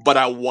there, but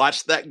I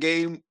watched that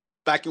game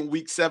back in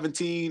week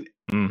 17,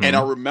 and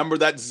I remember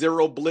that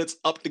zero blitz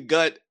up the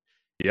gut.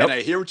 Yep. And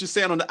I hear what you're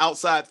saying on the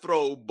outside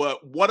throw,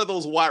 but one of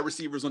those wide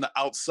receivers on the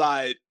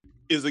outside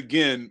is,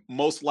 again,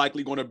 most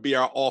likely going to be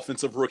our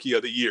offensive rookie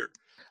of the year.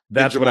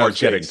 That's what I was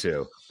getting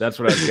to.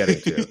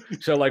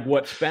 So, like,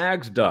 what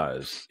Spags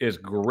does is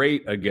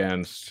great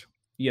against,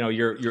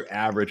 your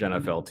average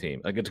NFL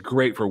team. Like, it's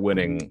great for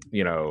winning,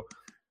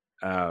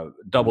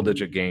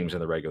 double-digit games in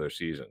the regular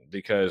season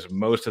because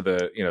most of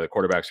the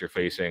quarterbacks you're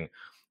facing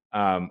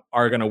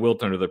are going to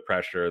wilt under the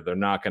pressure. They're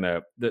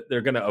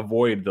going to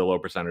avoid the low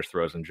percentage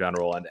throws in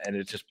general, and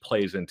it just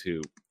plays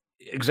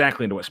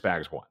exactly into what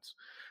Spags wants.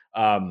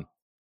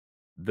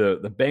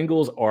 The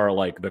Bengals are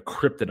like the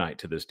kryptonite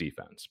to this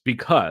defense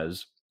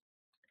because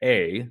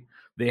they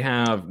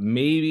have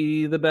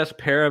maybe the best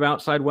pair of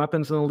outside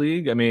weapons in the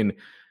league. I mean,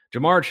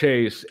 Jamar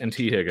Chase and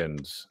T.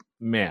 Higgins,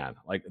 man,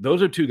 like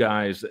those are two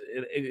guys.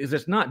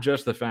 It's not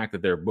just the fact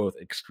that they're both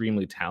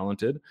extremely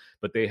talented,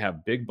 but they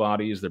have big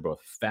bodies. They're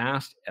both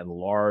fast and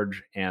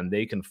large, and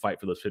they can fight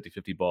for those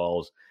 50-50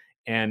 balls.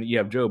 And you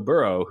have Joe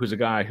Burrow, who's a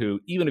guy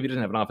who, even if he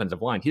doesn't have an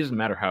offensive line, he doesn't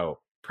matter how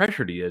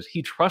pressured he is.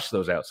 He trusts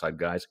those outside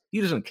guys.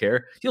 He doesn't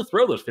care. He'll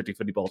throw those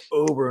 50-50 balls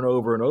over and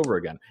over and over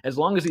again. As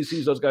long as he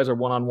sees those guys are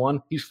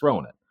one-on-one, he's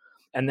throwing it.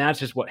 And that's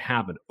just what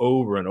happened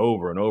over and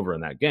over and over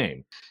in that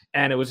game.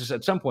 And it was just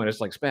at some point,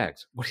 it's like,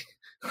 Spags,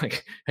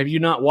 have you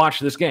not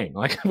watched this game?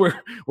 Like, we're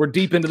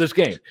deep into this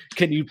game.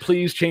 Can you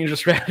please change the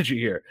strategy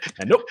here?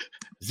 And nope,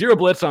 zero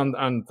blitz on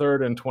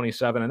 3rd and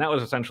 27. And that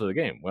was essentially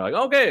the game. We're like,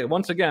 okay,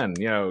 once again,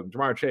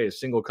 Jamar Chase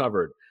single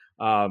covered,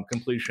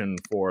 completion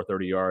for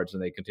 30 yards,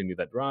 and they continued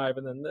that drive.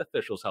 And then the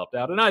officials helped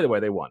out. And either way,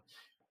 they won.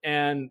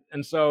 And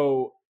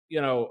so,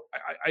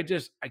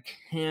 I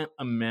can't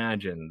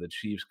imagine the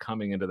Chiefs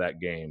coming into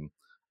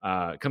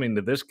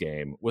this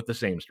game with the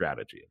same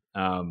strategy.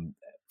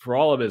 For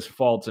all of his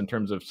faults in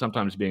terms of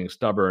sometimes being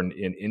stubborn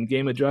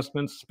in-game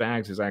adjustments,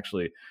 Spags is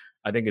actually,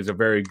 I think, is a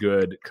very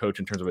good coach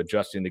in terms of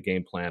adjusting the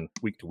game plan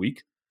week to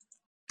week.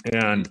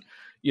 And,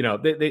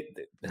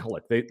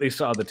 they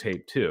saw the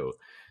tape too.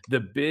 The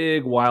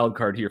big wild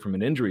card here from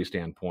an injury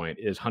standpoint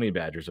is Honey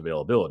Badger's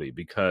availability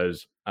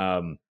because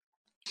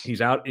he's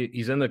out.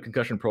 He's in the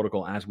concussion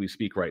protocol as we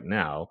speak right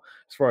now.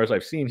 As far as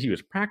I've seen, he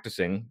was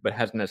practicing, but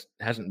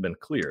hasn't been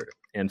cleared.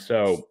 And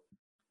so,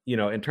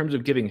 in terms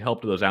of giving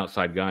help to those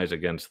outside guys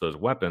against those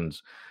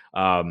weapons,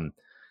 without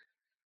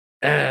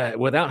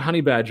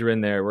Honey Badger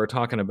in there, we're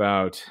talking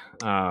about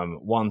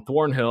Juan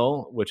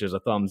Thornhill, which is a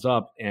thumbs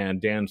up,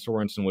 and Dan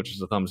Sorensen, which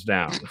is a thumbs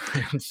down.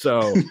 And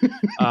so,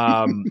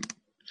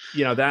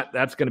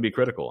 that's going to be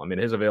critical. I mean,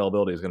 his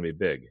availability is going to be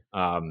big.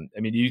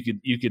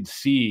 You could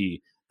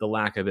see the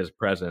lack of his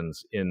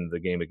presence in the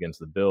game against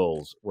the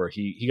Bills, where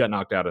he got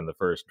knocked out in the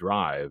first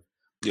drive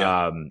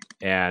Yeah.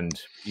 And,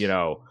 you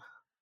know,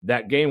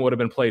 that game would have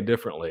been played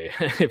differently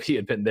if he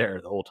had been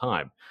there the whole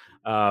time.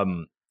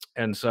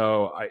 And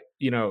so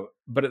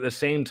but at the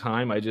same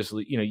time, I just,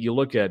 you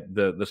look at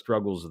the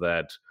struggles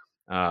that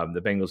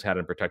the Bengals had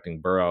in protecting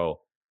Burrow.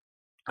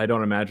 I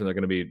don't imagine they're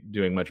going to be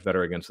doing much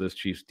better against this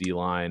Chiefs D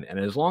line. And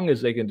as long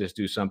as they can just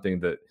do something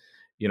that,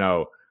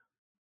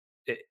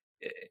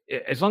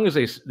 as long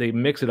as they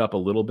mix it up a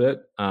little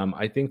bit,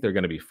 I think they're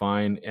going to be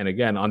fine. And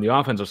again, on the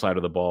offensive side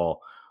of the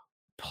ball,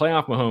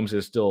 playoff Mahomes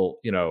is still,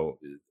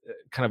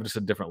 kind of just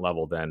a different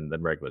level than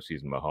regular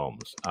season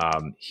Mahomes.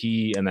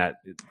 He and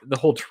the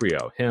whole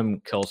trio, him,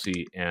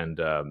 Kelsey,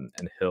 and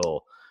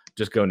Hill,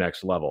 just go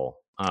next level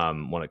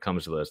when it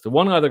comes to this. The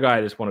one other guy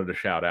I just wanted to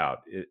shout out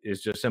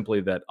is just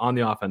simply that on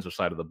the offensive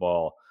side of the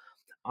ball,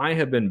 I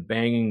have been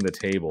banging the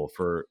table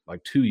for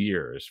like 2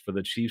 years for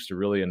the Chiefs to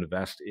really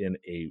invest in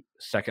a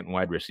second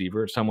wide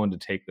receiver, someone to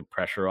take the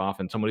pressure off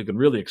and someone who can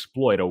really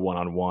exploit a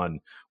one-on-one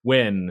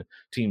when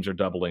teams are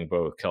doubling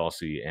both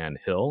Kelsey and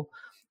Hill.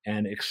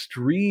 And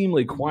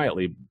extremely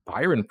quietly,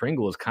 Byron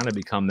Pringle has kind of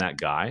become that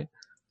guy.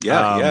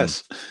 Yeah,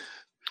 yes.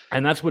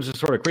 And that's what's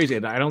sort of crazy.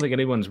 I don't think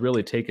anyone's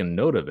really taken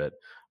note of it.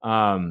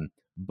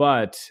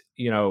 But,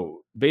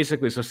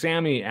 basically, so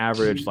Sammy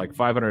averaged like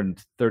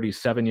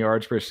 537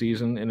 yards per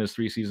season in his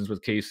 3 seasons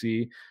with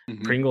KC.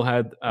 Mm-hmm. Pringle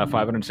had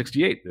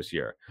 568 this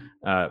year.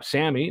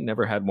 Sammy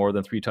never had more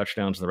than 3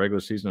 touchdowns in the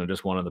regular season and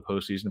just 1 in the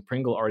postseason.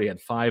 Pringle already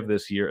had 5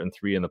 this year and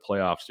 3 in the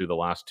playoffs through the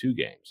last 2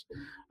 games.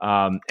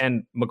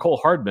 And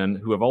Mecole Hardman,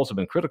 who I've also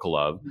been critical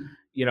of,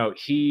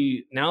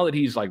 now that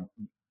he's like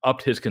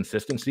upped his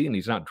consistency and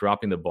he's not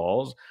dropping the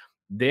balls,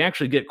 they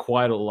actually get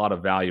quite a lot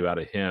of value out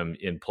of him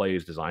in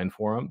plays designed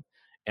for him.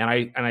 And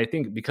I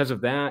think because of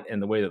that and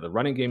the way that the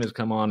running game has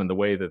come on and the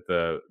way that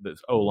the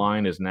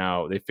O-line is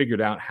now, they figured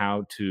out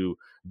how to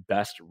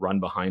best run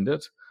behind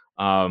it.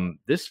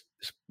 This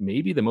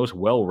may be the most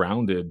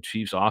well-rounded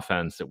Chiefs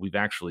offense that we've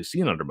actually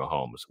seen under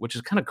Mahomes, which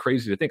is kind of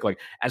crazy to think. Like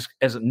as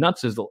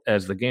nuts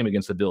as the game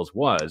against the Bills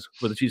was,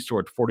 where the Chiefs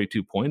scored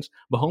 42 points,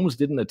 Mahomes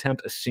didn't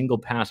attempt a single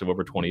pass of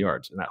over 20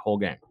 yards in that whole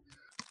game.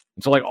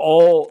 And so like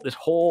this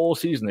whole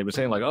season, they've been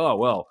saying like, oh,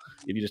 well,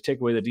 if you just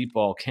take away the deep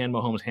ball, can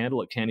Mahomes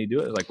handle it? Can he do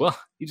it? It's like, well,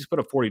 he just put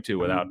up 42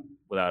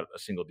 without a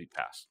single deep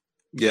pass.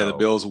 Yeah, the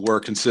Bills were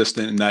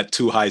consistent in that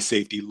too high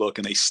safety look,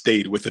 and they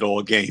stayed with it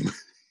all game.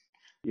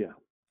 Yeah.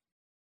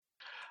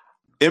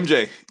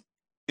 MJ,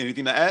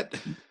 anything to add?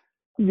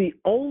 The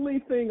only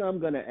thing I'm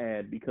going to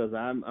add, because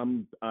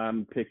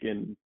I'm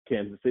picking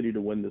Kansas City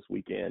to win this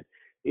weekend,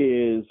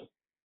 is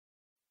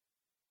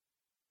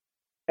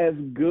as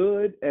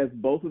good as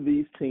both of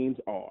these teams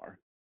are,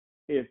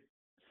 if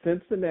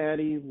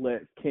Cincinnati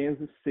lets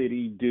Kansas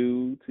City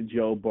do to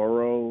Joe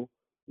Burrow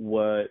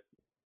what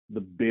the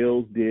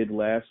Bills did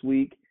last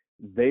week,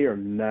 they are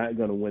not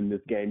going to win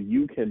this game.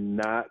 You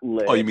cannot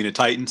let. Oh, you mean the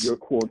Titans?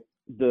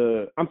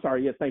 I'm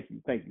sorry. Yes, thank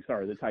you.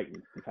 Sorry, the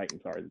Titans.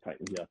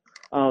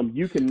 Yeah.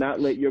 You cannot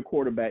let your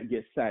quarterback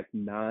get sacked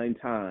 9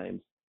 times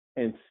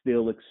and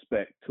still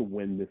expect to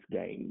win this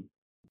game.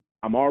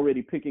 I'm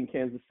already picking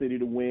Kansas City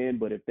to win,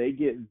 but if they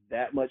get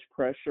that much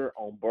pressure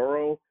on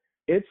Burrow,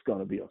 it's going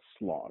to be a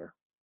slaughter.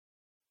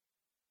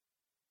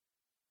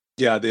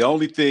 Yeah, the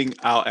only thing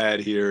I'll add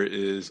here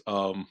is,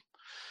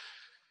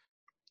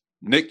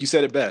 Nick, you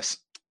said it best.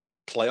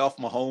 Playoff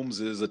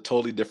Mahomes is a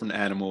totally different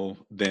animal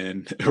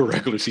than a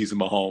regular season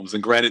Mahomes.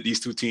 And granted, these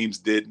 2 teams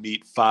did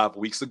meet 5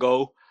 weeks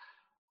ago.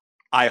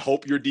 I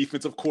hope your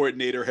defensive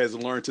coordinator has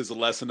learned his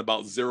lesson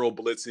about zero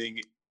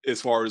blitzing as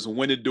far as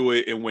when to do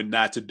it and when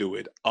not to do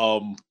it.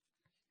 3rd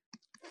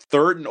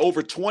and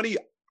over 20,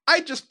 I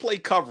just play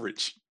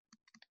coverage.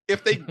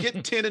 If they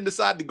get 10 and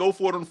decide to go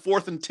for it on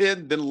 4th and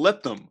 10, then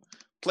let them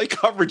play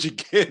coverage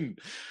again.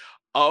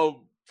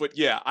 But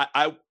yeah,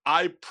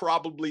 I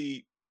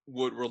probably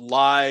would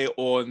rely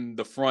on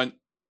the front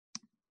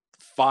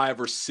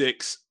 5 or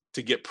 6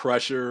 to get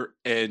pressure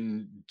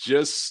and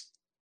just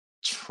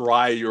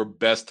try your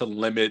best to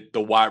limit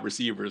the wide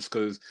receivers,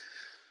 because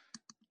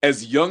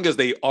as young as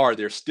they are,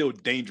 they're still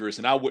dangerous,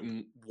 and I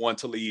wouldn't want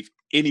to leave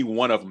any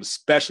one of them,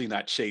 especially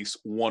not Chase,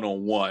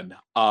 one-on-one.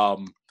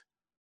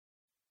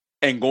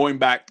 And going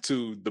back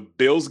to the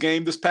Bills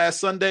game this past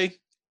Sunday,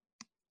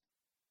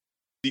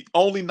 the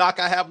only knock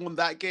I have on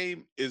that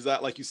game is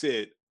that, like you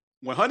said,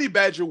 when Honey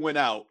Badger went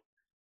out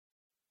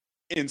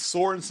and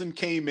Sorensen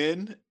came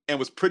in and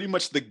was pretty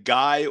much the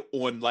guy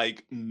on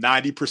like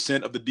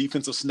 90% of the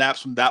defensive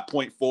snaps from that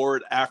point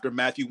forward after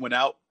Matthew went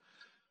out,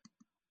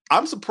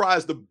 I'm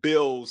surprised the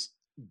Bills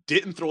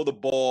didn't throw the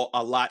ball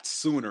a lot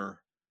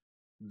sooner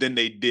than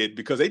they did,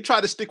 because they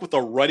tried to stick with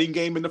a running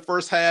game in the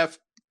first half,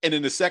 and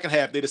in the second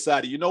half, they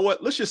decided, you know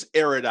what, let's just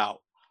air it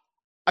out.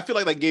 I feel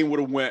like that game would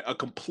have went a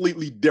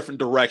completely different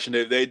direction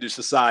if they just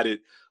decided,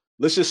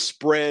 let's just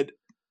spread,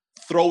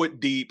 throw it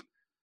deep,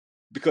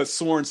 because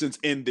Sorensen's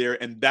in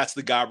there, and that's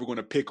the guy we're going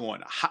to pick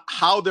on.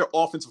 How their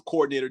offensive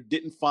coordinator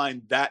didn't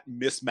find that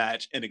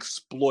mismatch and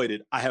exploit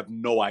it, I have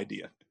no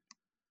idea.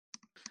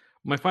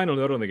 My final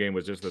note on the game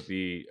was just that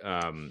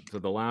so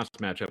the last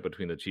matchup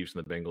between the Chiefs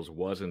and the Bengals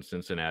was in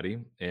Cincinnati,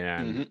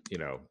 and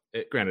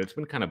granted, it's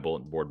been kind of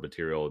bulletin board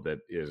material that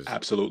is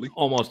absolutely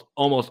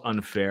almost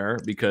unfair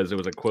because it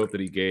was a quote that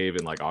he gave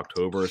in like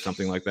October or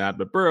something like that.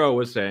 But Burrow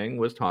was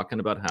talking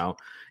about how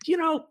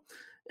NFL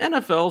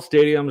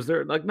stadiums,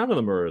 they're like none of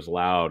them are as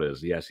loud as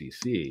the SEC.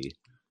 It's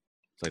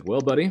like, well,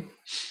 buddy,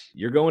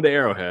 you're going to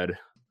Arrowhead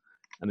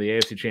and the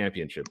AFC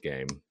Championship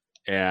game,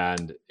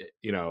 and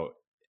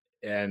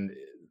and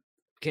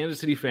Kansas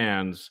City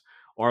fans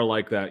are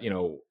like that,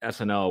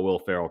 SNL Will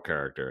Ferrell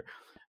character.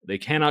 They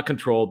cannot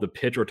control the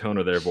pitch or tone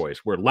of their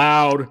voice. We're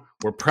loud,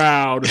 we're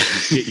proud,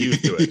 get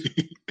used to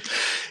it.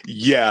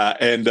 Yeah,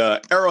 and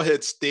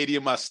Arrowhead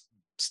Stadium, I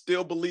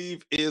still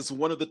believe, is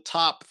one of the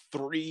top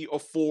 3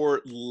 or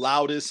 4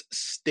 loudest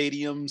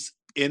stadiums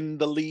in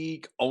the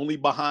league, only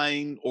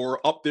behind or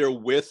up there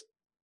with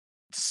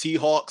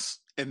Seahawks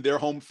and their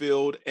home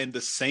field and the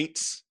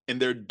Saints and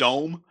their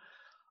dome.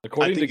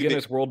 According to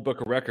Guinness World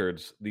Book of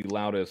Records, the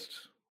loudest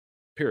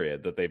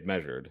period that they've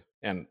measured,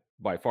 and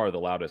by far the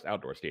loudest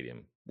outdoor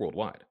stadium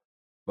worldwide.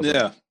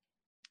 Yeah.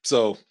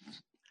 So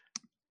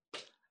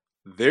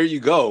there you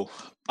go.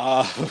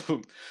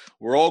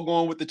 We're all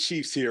going with the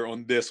Chiefs here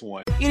on this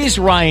one. It is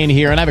Ryan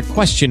here, and I have a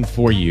question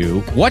for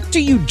you. What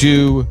do you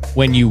do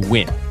when you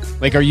win?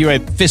 Like, are you a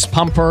fist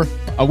pumper,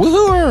 a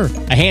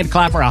woohooer, a hand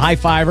clapper, a high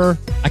fiver?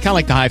 I kind of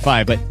like the high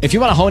five, but if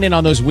you want to hone in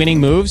on those winning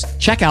moves,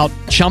 check out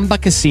Chumba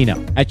Casino.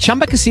 At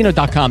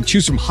ChumbaCasino.com,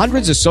 choose from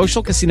hundreds of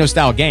social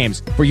casino-style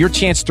games for your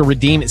chance to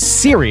redeem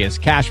serious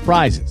cash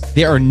prizes.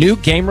 There are new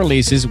game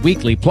releases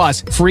weekly,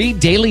 plus free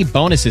daily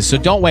bonuses. So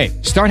don't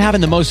wait. Start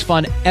having the most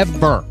fun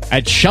ever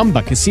at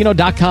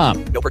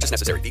ChumbaCasino.com. No purchase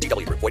necessary.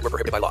 VGW. Void where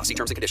prohibited by law. See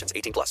terms and conditions.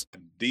 18+.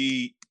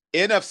 The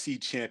NFC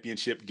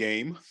Championship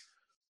game.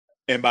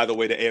 And by the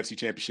way, the AFC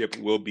Championship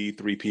will be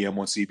 3 p.m.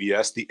 on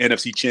CBS. The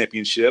NFC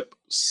Championship,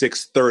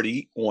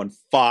 6:30 on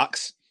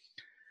Fox,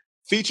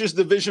 features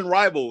division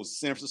rivals,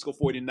 San Francisco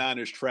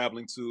 49ers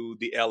traveling to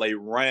the LA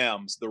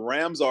Rams. The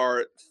Rams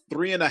are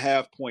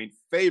 3.5-point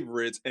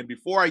favorites. And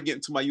before I get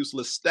into my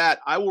useless stat,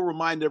 I will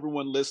remind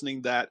everyone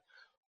listening that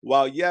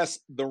while, yes,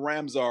 the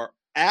Rams are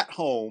at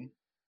home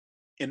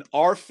and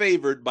are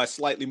favored by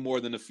slightly more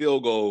than a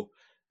field goal,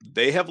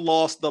 they have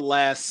lost the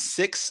last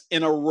 6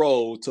 in a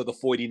row to the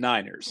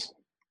 49ers.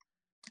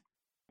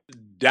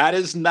 That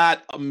is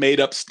not a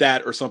made-up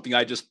stat or something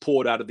I just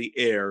pulled out of the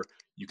air.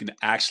 You can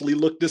actually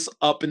look this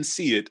up and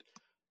see it.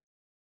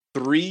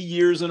 3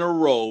 years in a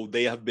row,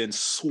 they have been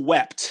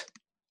swept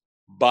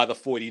by the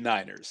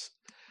 49ers.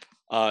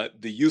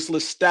 The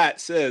useless stat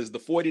says the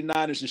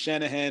 49ers and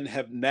Shanahan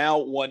have now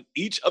won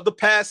each of the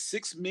past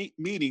 6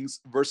 meetings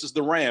versus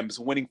the Rams,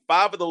 winning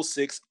 5 of those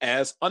 6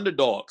 as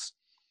underdogs.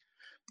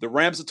 The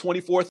Rams are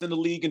 24th in the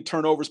league in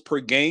turnovers per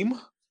game,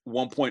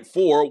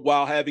 1.4,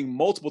 while having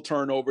multiple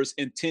turnovers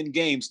in 10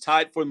 games,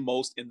 tied for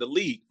most in the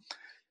league.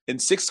 In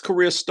 6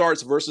 career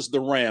starts versus the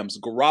Rams,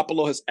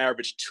 Garoppolo has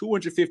averaged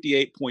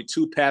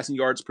 258.2 passing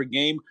yards per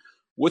game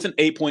with an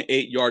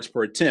 8.8 yards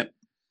per attempt.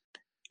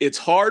 It's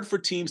hard for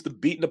teams to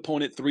beat an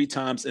opponent 3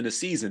 times in a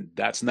season.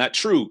 That's not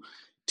true.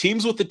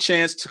 Teams with the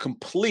chance to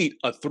complete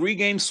a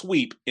 3-game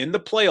sweep in the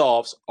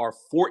playoffs are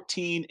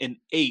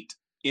 14-8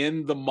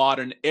 in the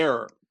modern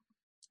era.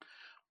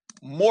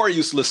 More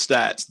useless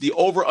stats. The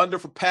over-under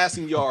for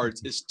passing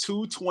yards is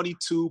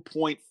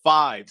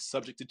 222.5,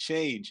 subject to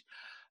change.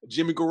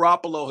 Jimmy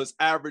Garoppolo has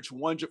averaged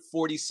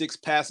 146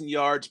 passing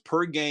yards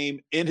per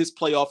game in his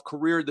playoff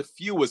career, the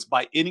fewest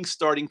by any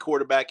starting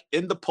quarterback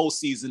in the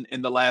postseason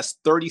in the last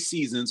 30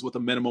 seasons with a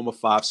minimum of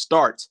 5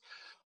 starts.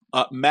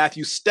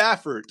 Matthew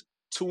Stafford,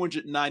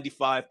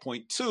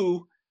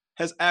 295.2,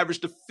 has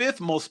averaged the 5th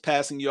most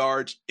passing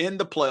yards in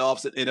the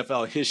playoffs in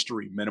NFL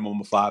history,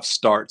 minimum of 5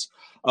 starts.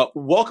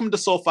 Welcome to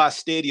SoFi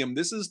Stadium.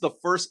 This is the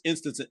first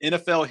instance in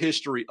NFL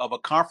history of a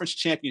conference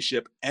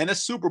championship and a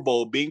Super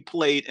Bowl being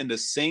played in the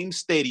same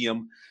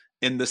stadium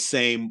in the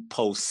same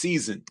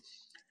postseason.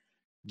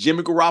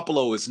 Jimmy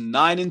Garoppolo is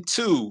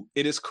 9-2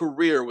 in his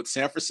career with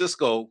San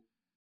Francisco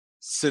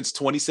since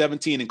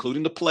 2017,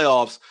 including the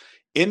playoffs,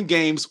 in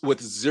games with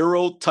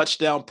 0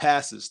 touchdown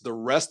passes. The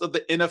rest of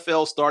the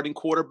NFL starting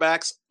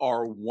quarterbacks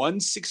are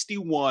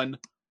 161,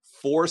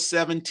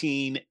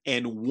 417,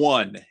 and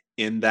 1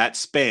 in that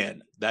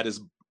span. That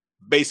is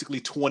basically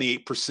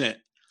 28%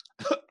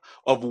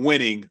 of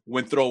winning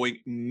when throwing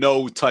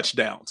no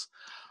touchdowns.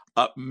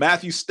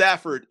 Matthew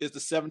Stafford is the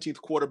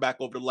 17th quarterback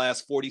over the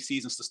last 40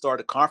 seasons to start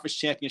a conference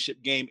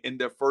championship game in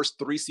their first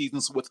 3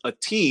 seasons with a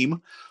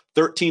team.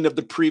 13 of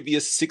the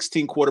previous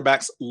 16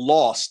 quarterbacks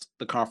lost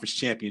the conference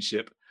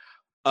championship.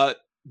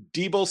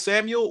 Deebo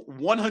Samuel,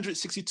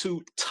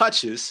 162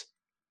 touches,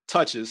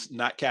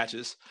 not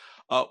catches,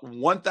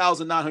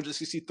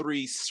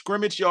 1,963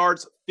 scrimmage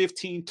yards,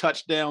 15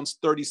 touchdowns,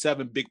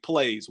 37 big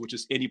plays, which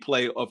is any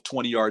play of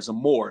 20 yards or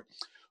more.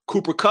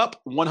 Cooper Kupp,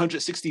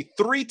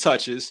 163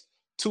 touches,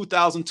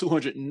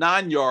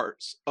 2,209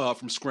 yards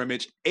from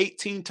scrimmage,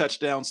 18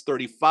 touchdowns,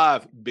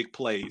 35 big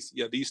plays.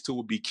 Yeah, these two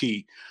will be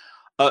key.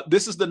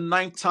 This is the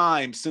 9th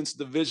time since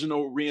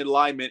divisional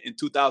realignment in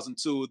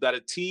 2002 that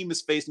a team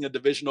is facing a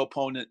divisional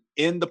opponent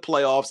in the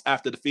playoffs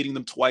after defeating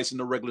them twice in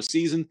the regular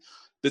season.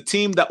 The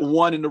team that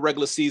won in the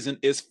regular season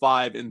is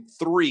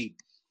 5-3.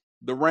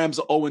 The Rams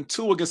are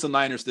 0-2 against the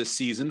Niners this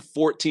season,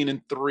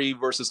 14-3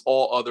 versus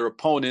all other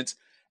opponents,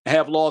 and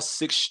have lost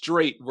 6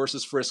 straight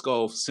versus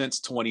Frisco since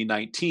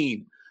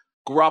 2019.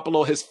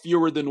 Garoppolo has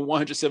fewer than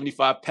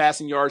 175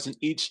 passing yards in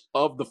each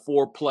of the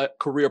 4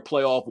 career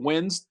playoff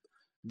wins,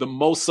 the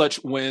most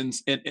such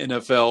wins in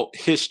NFL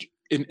history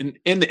in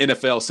the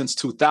NFL since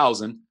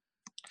 2000.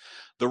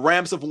 The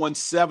Rams have won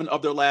 7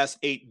 of their last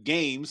 8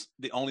 games,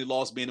 the only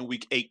loss being in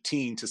Week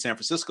 18 to San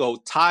Francisco,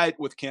 tied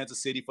with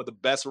Kansas City for the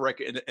best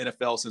record in the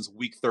NFL since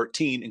Week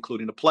 13,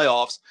 including the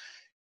playoffs.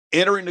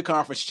 Entering the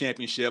conference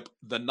championship,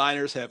 the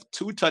Niners have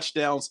 2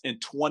 touchdowns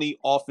and 20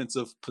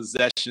 offensive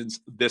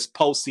possessions this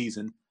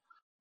postseason.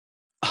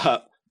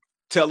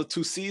 Tell the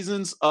 2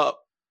 seasons,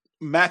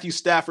 Matthew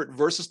Stafford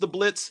versus the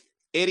Blitz,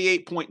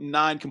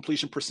 88.9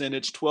 completion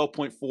percentage,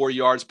 12.4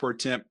 yards per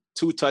attempt,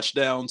 2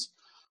 touchdowns,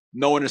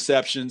 no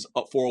interceptions,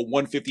 for a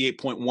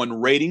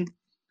 158.1 rating.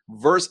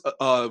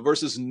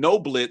 Versus no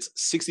blitz,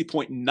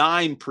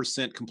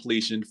 60.9%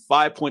 completion,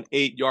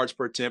 5.8 yards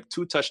per attempt,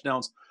 2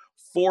 touchdowns,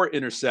 4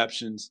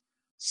 interceptions,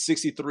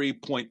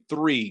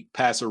 63.3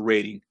 passer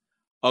rating.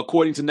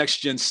 According to Next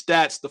Gen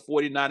Stats, the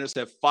 49ers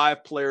have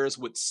 5 players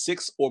with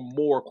 6 or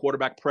more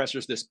quarterback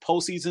pressures this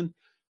postseason.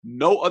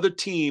 No other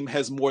team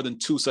has more than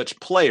 2 such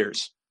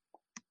players.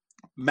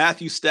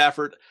 Matthew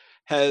Stafford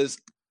has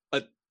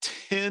a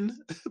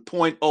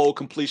 10.0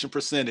 completion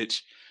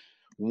percentage,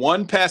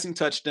 1 passing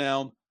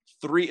touchdown,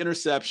 3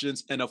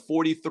 interceptions, and a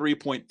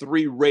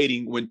 43.3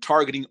 rating when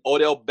targeting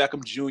Odell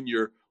Beckham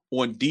Jr.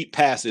 on deep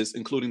passes,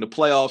 including the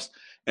playoffs.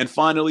 And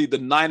finally, the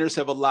Niners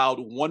have allowed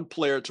 1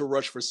 player to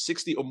rush for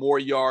 60 or more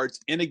yards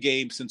in a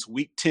game since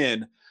Week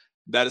 10.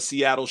 That is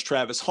Seattle's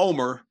Travis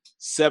Homer.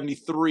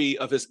 73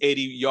 of his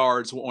 80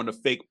 yards were on a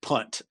fake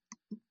punt.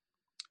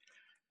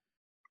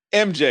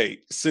 MJ,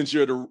 since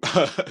you're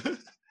the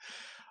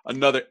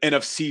another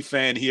NFC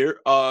fan here,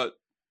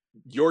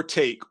 your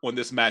take on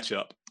this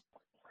matchup.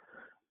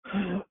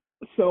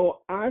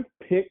 So I've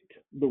picked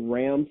the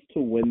Rams to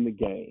win the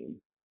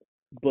game,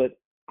 but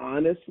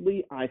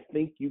honestly, I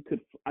think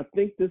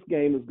this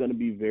game is going to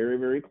be very,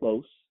 very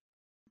close.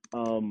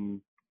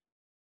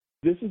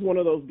 This is one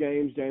of those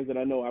games, James, that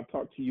I know I've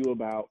talked to you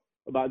about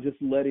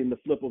just letting the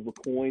flip of a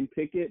coin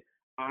pick it.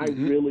 I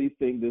really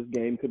think this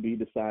game could be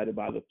decided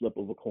by the flip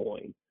of a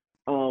coin.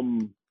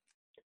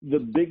 The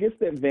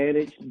biggest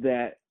advantage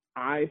that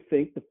I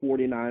think the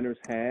 49ers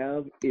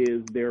have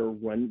is their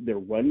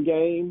run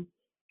game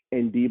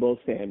and Deebo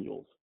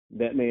Samuels.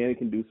 That man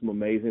can do some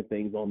amazing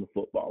things on the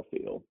football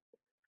field.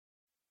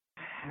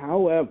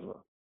 However,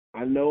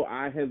 I know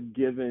I have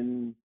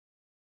given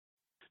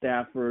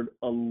Stafford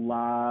a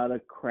lot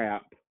of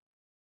crap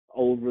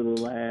over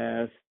the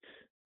last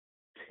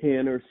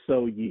 10 or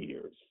so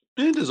years.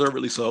 And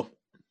deservedly so.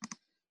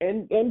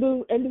 And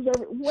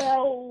deserve it.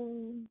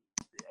 Well,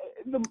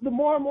 the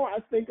more and more I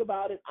think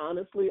about it,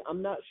 honestly,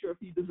 I'm not sure if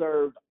he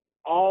deserved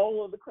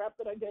all of the crap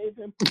that I gave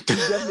him. He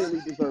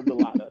definitely deserved a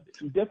lot of it.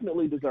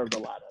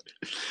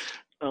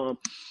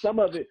 Some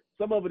of it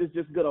is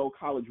just good old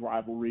college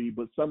rivalry,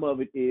 but some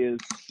of it is,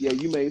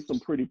 you made some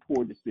pretty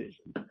poor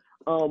decisions.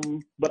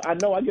 But I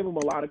know I give him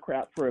a lot of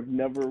crap for have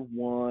never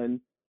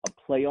won a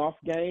playoff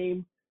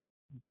game.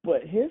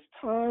 But his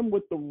time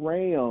with the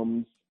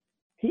Rams,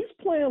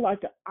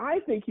 I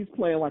think he's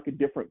playing like a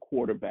different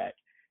quarterback.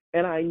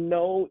 And I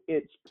know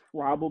it's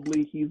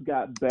probably he's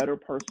got better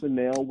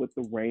personnel with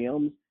the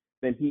Rams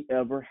than he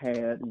ever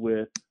had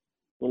with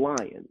the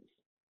Lions.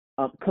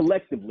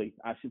 Collectively,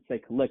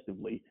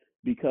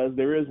 because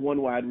there is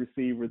one wide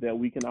receiver that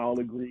we can all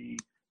agree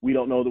we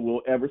don't know that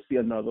we'll ever see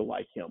another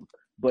like him.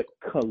 But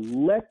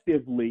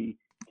collectively,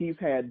 he's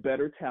had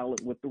better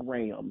talent with the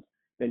Rams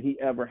than he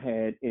ever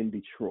had in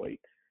Detroit.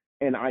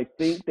 And I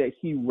think that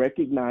he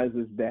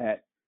recognizes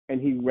that, and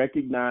he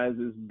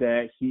recognizes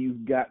that he's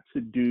got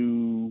to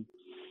do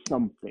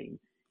something.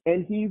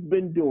 And he's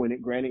been doing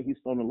it. Granted, he's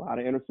thrown a lot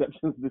of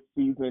interceptions this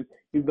season.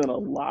 He's done a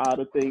lot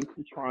of things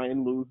to try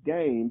and lose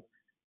games,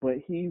 but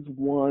he's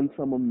won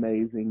some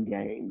amazing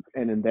games.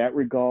 And in that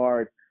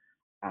regard,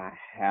 I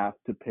have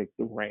to pick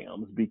the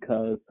Rams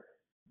because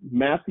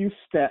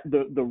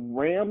the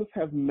Rams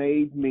have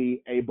made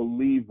me a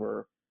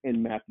believer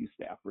in Matthew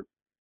Stafford.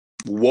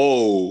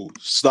 Whoa,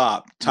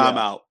 stop. Time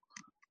out.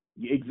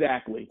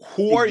 Exactly.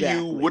 Who are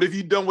you? What have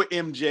you done with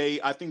MJ?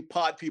 I think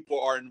pod people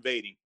are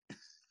invading.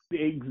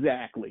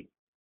 Exactly.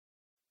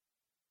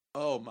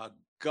 Oh my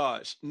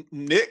gosh.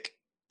 Nick?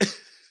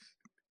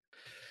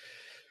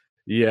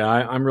 Yeah,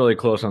 I'm really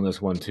close on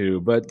this one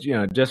too, but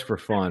just for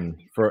fun,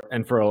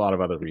 for a lot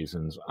of other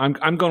reasons,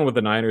 I'm going with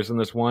the Niners in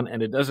this one,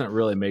 and it doesn't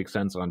really make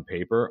sense on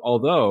paper.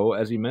 Although,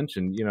 as you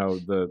mentioned,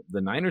 the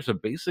Niners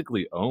have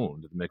basically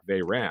owned the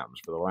McVay Rams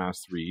for the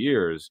last 3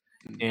 years,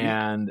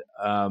 and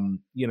I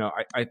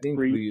think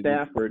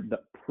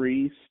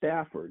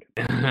pre-Stafford.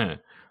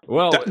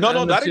 Well,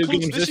 that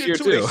includes this year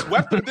too. They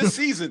swept them this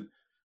season.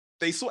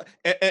 They swept.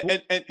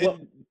 And Well,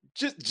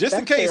 just in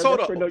that's case, fair. hold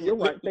That's up. fair. No, you're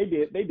right. They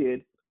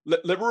did.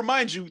 Let me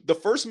remind you, the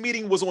first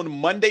meeting was on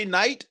Monday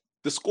night.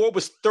 The score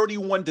was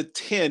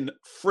 31-10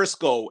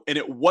 Frisco, and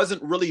it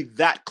wasn't really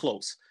that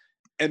close.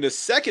 And the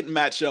second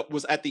matchup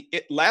was at the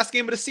last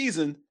game of the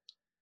season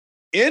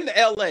in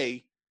LA,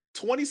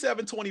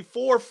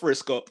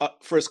 27-24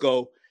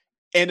 Frisco.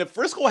 And if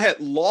Frisco had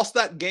lost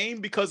that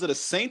game because of the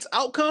Saints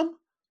outcome,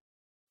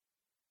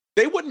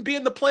 they wouldn't be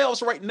in the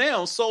playoffs right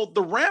now. So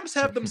the Rams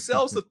have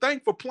themselves to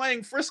thank for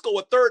playing Frisco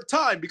a third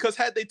time, because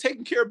had they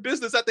taken care of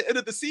business at the end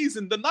of the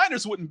season, the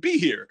Niners wouldn't be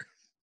here.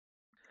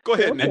 Go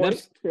ahead, man.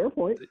 Fair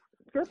point.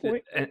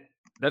 And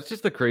that's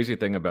just the crazy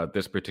thing about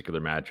this particular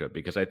matchup,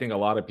 because I think a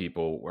lot of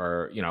people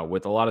are,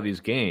 with a lot of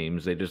these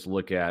games, they just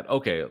look at,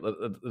 okay,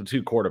 the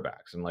two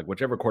quarterbacks, and like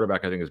whichever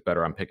quarterback I think is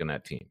better, I'm picking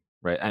that team,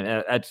 right?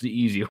 And that's the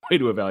easy way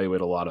to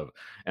evaluate a lot of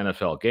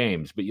NFL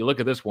games. But you look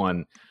at this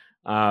one,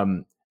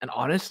 and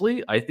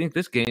honestly, I think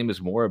this game is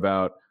more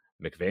about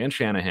McVay and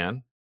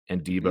Shanahan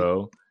and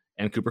Debo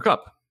and Cooper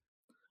Kupp.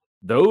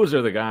 Those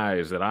are the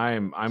guys that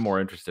I'm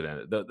more interested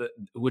in.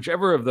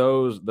 Whichever of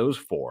those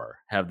four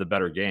have the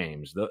better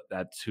games,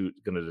 that's who's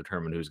going to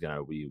determine who's going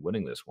to be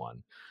winning this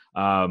one.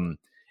 And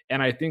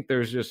I think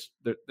there's just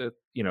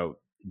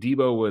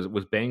Debo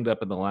was banged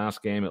up in the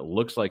last game. It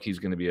looks like he's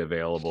going to be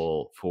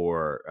available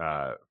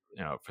for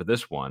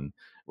this one,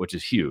 which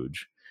is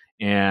huge.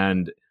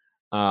 And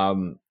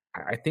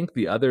I think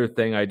the other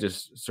thing I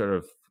just sort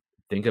of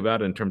think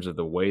about in terms of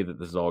the way that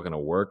this is all going to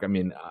work. I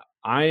mean,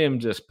 I am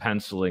just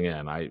penciling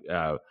in. I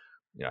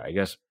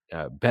guess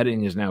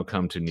betting has now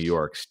come to New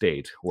York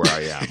State, where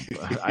I am.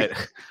 I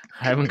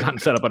haven't gotten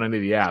set up on any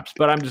of the apps,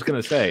 but I'm just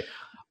going to say,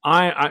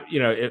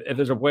 if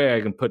there's a way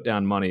I can put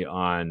down money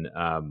on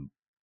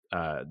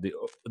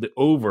the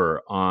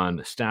over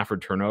on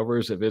Stafford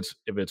turnovers, if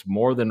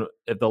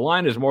the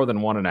line is more than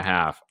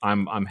 1.5,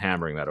 I'm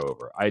hammering that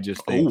over. I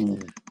just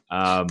think.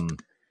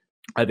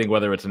 I think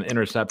whether it's an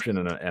interception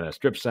and a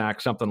strip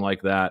sack, something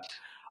like that,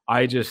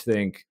 I just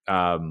think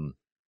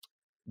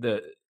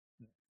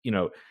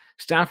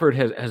Stafford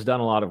has done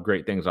a lot of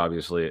great things,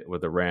 obviously,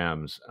 with the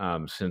Rams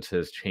since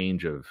his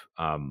change of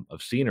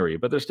scenery.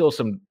 But there's still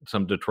some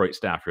Detroit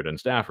Stafford,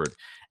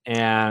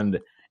 and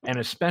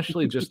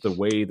especially just the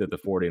way that the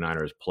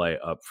 49ers play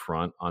up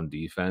front on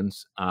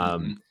defense.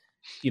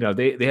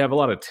 They have a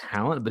lot of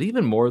talent, but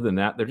even more than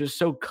that, they're just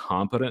so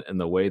competent in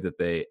the way that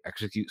they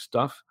execute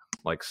stuff,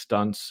 like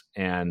stunts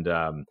and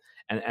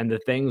the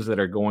things that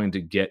are going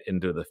to get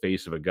into the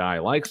face of a guy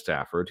like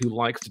Stafford, who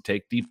likes to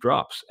take deep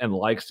drops and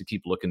likes to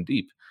keep looking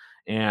deep.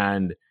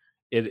 And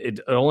it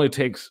only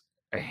takes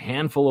a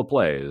handful of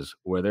plays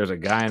where there's a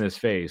guy in his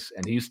face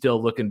and he's still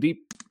looking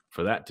deep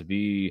for that to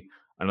be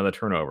another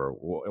turnover,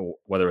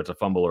 whether it's a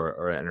fumble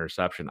or an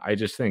interception. I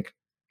just think,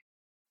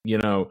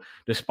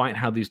 despite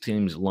how these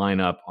teams line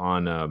up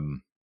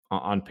on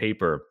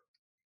paper,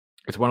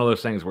 it's one of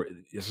those things where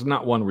this is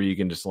not one where you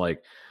can just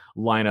like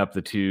line up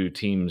the two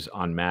teams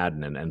on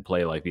Madden and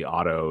play like the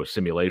auto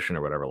simulation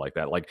or whatever like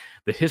that. Like,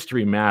 the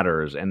history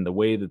matters, and the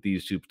way that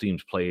these two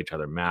teams play each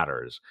other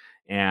matters.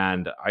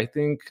 And I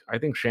think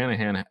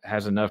Shanahan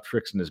has enough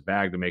tricks in his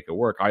bag to make it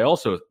work. I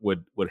also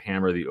would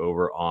hammer the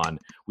over on,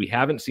 we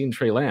haven't seen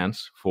Trey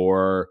Lance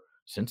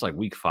since like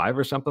week 5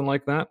 or something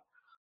like that.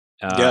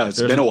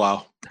 It's been a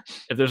while.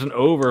 If there's an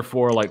over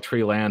for like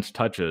Trey Lance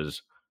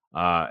touches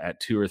at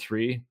 2 or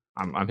 3,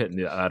 I'm hitting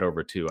that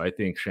over too. I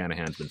think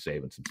Shanahan's been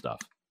saving some stuff.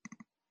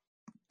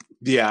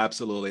 Yeah,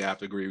 absolutely. I have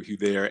to agree with you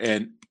there.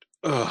 And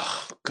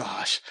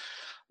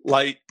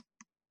like,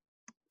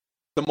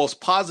 the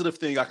most positive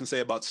thing I can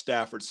say about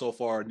Stafford so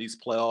far in these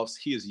playoffs,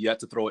 he has yet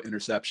to throw an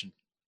interception.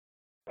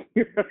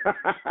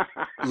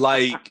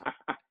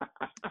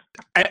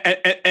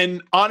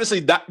 And honestly,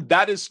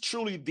 that is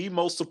truly the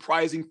most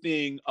surprising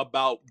thing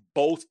about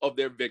both of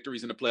their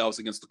victories in the playoffs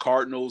against the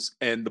Cardinals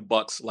and the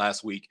Bucs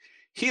last week.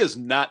 He has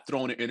not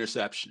thrown an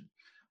interception.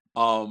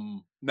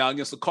 Now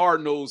against the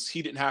Cardinals,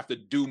 he didn't have to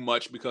do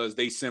much because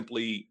they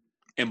simply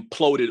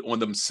imploded on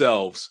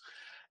themselves.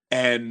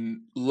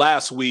 And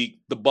last week,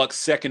 the Bucs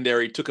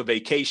secondary took a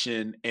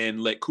vacation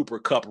and let Cooper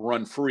Kupp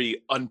run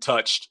free,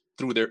 untouched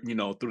through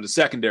the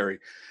secondary.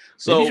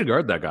 So maybe you should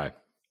guard that guy.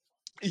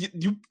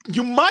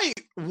 You might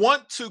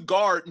want to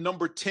guard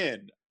number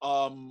 10.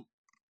 I'd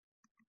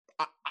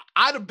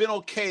have been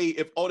okay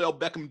if Odell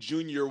Beckham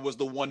Jr. was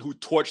the one who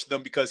torched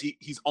them, because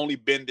he's only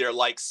been there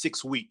like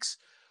 6 weeks.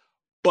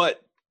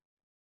 But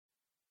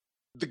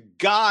the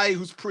guy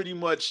who's pretty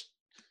much,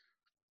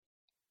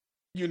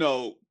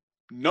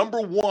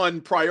 number one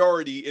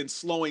priority in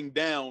slowing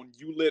down,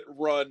 you let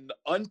run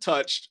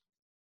untouched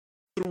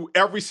through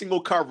every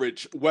single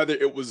coverage, whether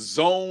it was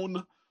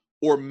zone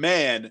or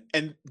man.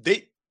 And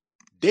they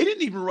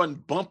didn't even run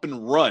bump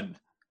and run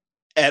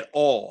at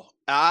all.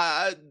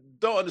 I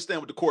don't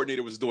understand what the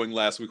coordinator was doing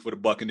last week for the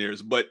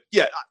Buccaneers. But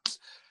yeah,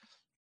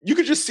 you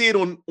could just see it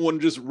on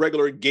just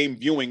regular game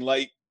viewing.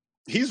 Like,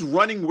 he's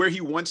running where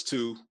he wants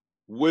to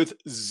with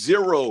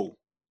zero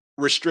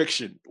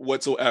restriction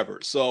whatsoever.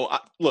 So,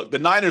 look, the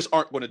Niners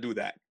aren't going to do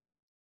that.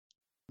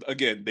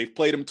 again, they've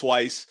played him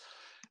twice.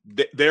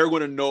 They're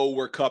going to know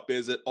where Kupp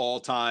is at all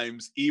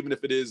times. Even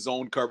if it is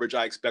zone coverage,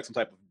 I expect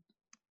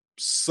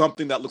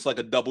something that looks like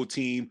a double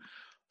team,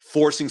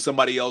 forcing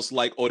somebody else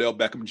like Odell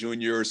Beckham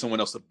Jr. or someone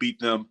else to beat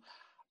them.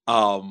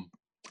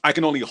 I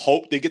can only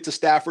hope they get to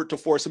Stafford to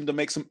force him to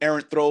make some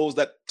errant throws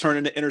that turn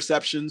into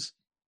interceptions.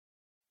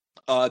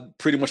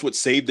 Pretty much what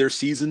saved their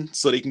season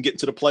so they can get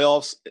into the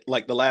playoffs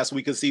like the last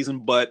week of the season.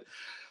 But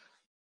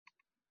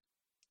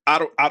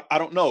I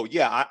don't know.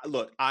 Yeah,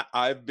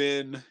 I've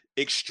been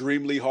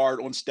extremely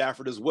hard on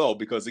Stafford as well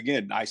because,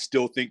 again, I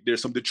still think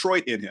there's some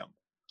Detroit in him.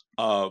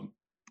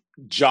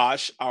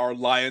 Josh, our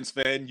Lions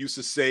fan, used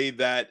to say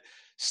that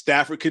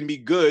Stafford can be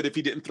good if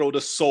he didn't throw the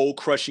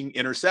soul-crushing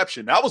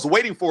interception. I was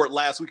waiting for it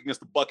last week against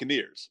the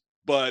Buccaneers.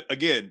 But,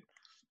 again,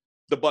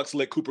 the Bucs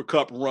let Cooper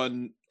Kupp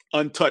run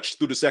untouched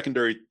through the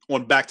secondary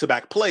on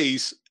back-to-back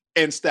plays,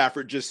 and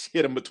Stafford just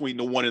hit him between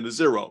the 1 and the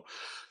 0.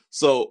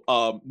 So,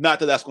 not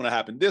that that's going to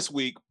happen this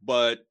week,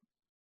 but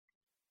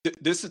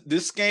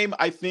this game,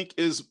 I think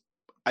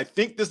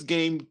this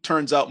game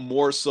turns out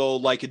more so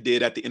like it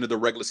did at the end of the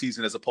regular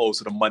season as opposed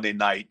to the Monday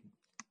night,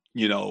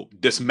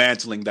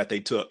 dismantling that they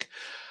took.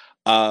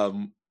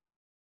 That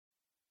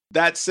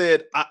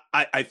said,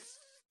 I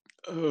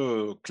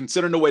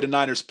considering the way the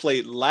Niners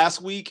played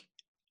last week,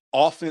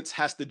 offense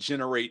has to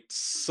generate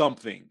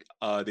something.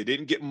 They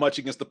didn't get much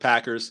against the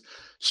Packers.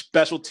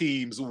 Special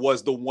teams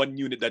was the one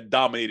unit that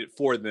dominated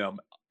for them.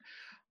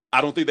 I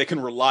don't think they can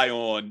rely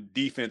on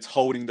defense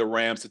holding the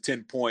Rams to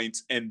 10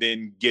 points and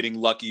then getting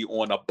lucky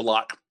on a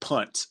block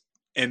punt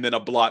and then a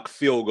block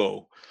field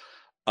goal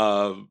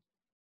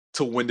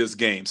to win this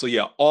game. So,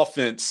 yeah,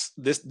 offense,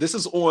 this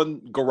is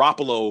on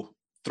Garoppolo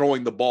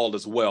throwing the ball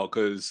as well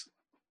because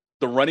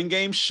the running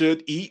game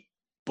should eat,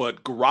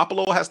 but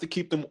Garoppolo has to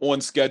keep them on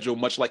schedule,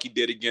 much like he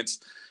did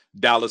against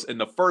Dallas in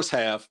the first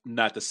half,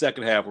 not the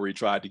second half where he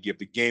tried to give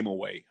the game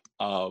away.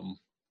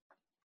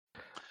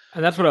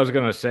 And that's what I was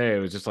going to say. It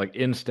was just like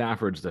in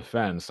Stafford's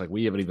defense, like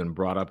we haven't even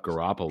brought up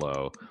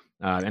Garoppolo.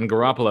 And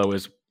Garoppolo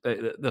is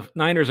the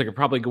Niners are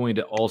probably going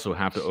to also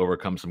have to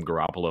overcome some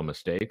Garoppolo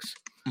mistakes.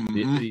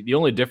 Mm-hmm. The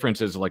only difference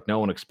is like no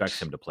one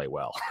expects him to play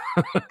well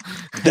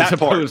as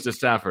opposed to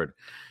Stafford.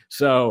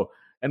 So,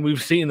 and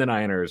we've seen the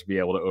Niners be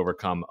able to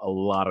overcome a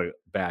lot of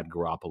bad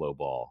Garoppolo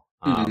ball.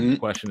 The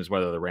question is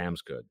whether the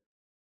Rams could.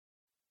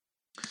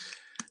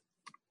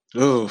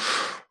 Oh,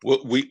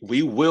 well,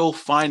 we will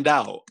find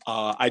out.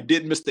 I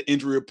did miss the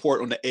injury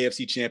report on the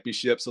AFC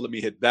Championship, so let me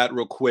hit that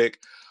real quick.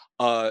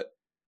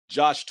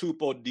 Josh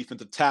Tupou,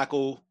 defensive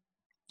tackle,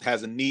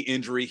 has a knee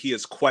injury. He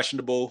is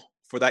questionable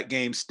for that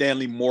game.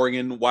 Stanley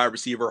Morgan, wide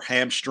receiver,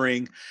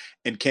 hamstring,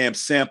 and Cam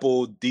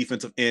Sample,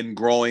 defensive end,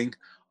 growing.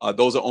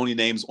 Those are only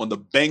names on the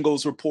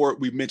Bengals report.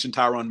 We mentioned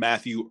Tyrann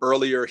Mathieu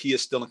earlier. He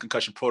is still in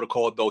concussion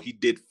protocol, though he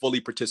did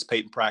fully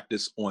participate in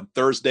practice on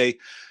Thursday.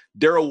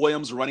 Darrell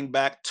Williams, running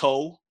back,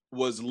 toe,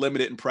 was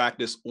limited in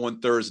practice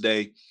on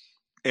Thursday.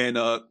 And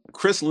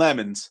Chris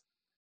Lemons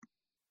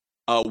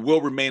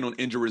will remain on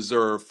injury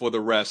reserve for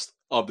the rest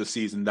of the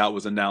season. That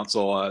was announced.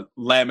 So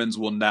Lemons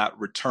will not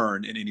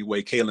return in any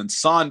way. Kalen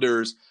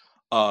Saunders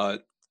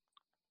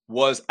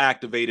was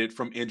activated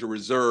from injury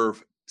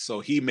reserve, so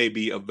he may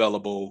be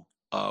available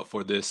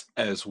for this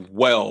as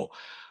well.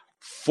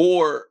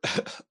 For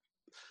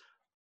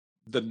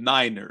the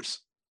Niners,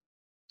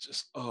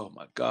 just, oh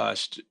my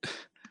gosh.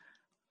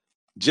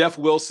 Jeff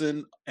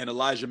Wilson and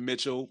Elijah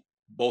Mitchell,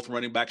 both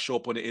running back, show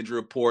up on the injury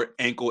report,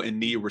 ankle and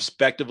knee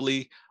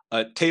respectively.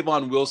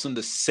 Tavon Wilson,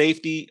 the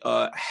safety,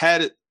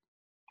 had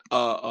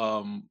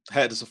a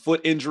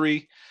foot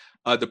injury.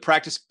 The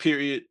practice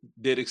period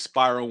did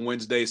expire on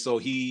Wednesday, so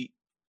he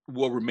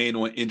will remain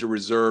on injury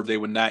reserve. They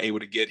were not able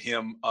to get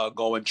him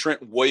going.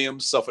 Trent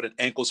Williams suffered an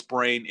ankle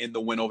sprain in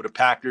the win over the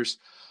Packers.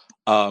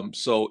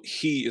 So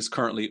he is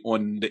currently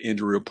on the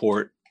injury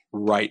report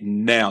right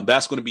now.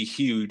 That's going to be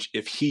huge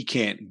if he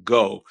can't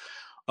go.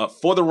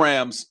 For the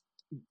Rams,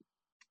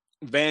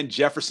 Van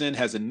Jefferson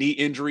has a knee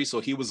injury, so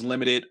he was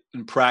limited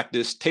in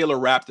practice. Taylor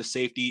Rapp, the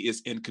safety,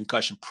 is in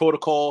concussion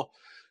protocol.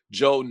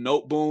 Joe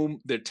Noteboom,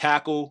 their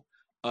tackle,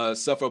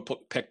 suffered a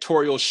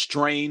pectoral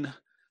strain,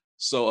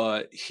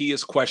 so he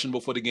is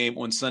questionable for the game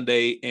on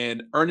Sunday.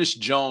 And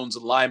Ernest Jones,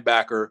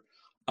 linebacker,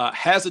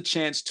 has a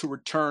chance to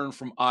return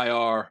from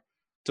IR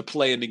to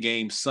play in the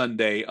game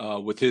Sunday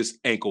with his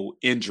ankle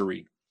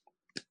injury.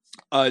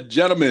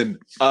 Gentlemen,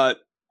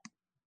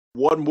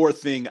 one more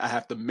thing I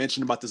have to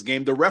mention about this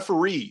game. The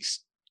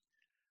referees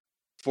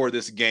for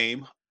this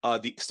game,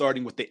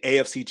 starting with the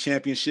AFC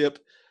Championship,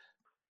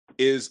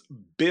 is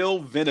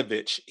Bill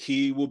Vinovich.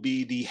 He will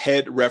be the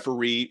head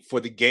referee for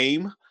the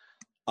game.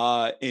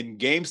 In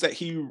games that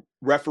he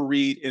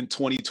refereed in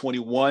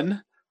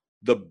 2021,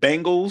 the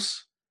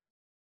Bengals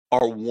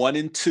are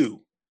 1-2.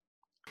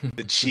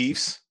 The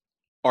Chiefs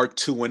are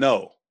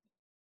 2-0.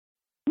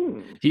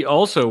 He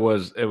also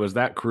was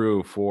that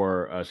crew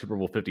for Super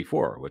Bowl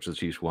 54, which the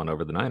Chiefs won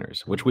over the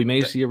Niners, which we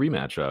may see a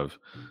rematch of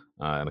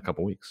in a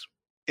couple weeks.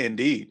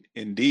 Indeed.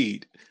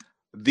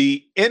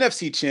 The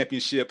NFC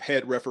Championship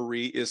head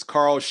referee is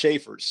Carl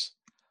Schaefers.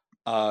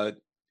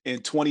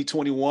 in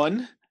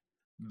 2021,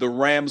 the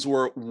Rams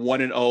were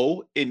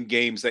 1-0 in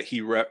games that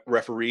he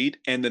refereed,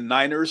 and the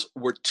Niners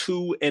were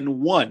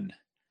 2-1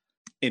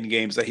 in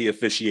games that he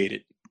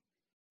officiated.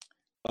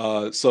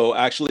 So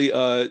actually,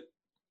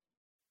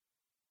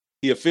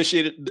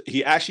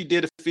 he actually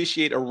did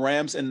officiate a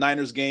Rams and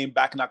Niners game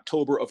back in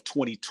October of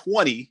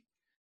 2020,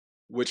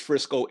 which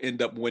Frisco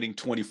ended up winning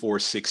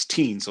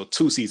 24-16, so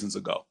 2 seasons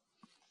ago.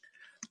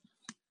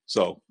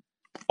 So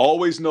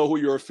always know who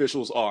your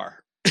officials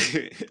are,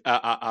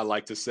 I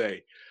like to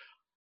say.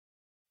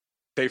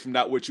 Take from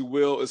that what you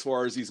will as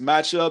far as these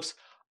matchups.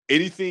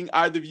 Anything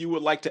either of you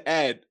would like to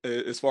add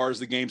as far as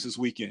the games this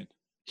weekend?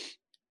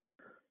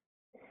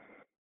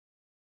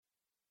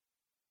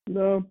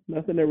 No,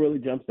 nothing that really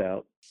jumps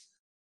out.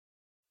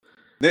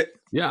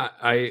 Yeah,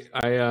 I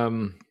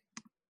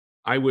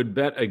would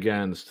bet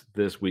against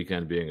this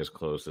weekend being as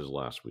close as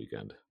last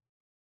weekend.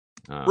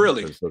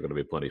 Really? It's still going to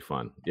be plenty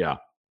fun. Yeah.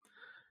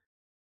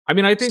 I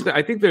mean, I think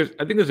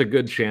there's a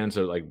good chance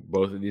of like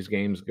both of these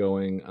games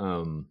going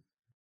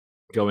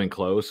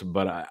close,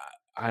 but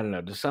I don't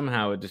know. Just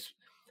somehow it just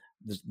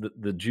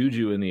the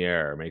juju in the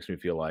air makes me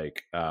feel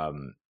like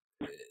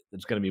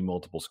it's going to be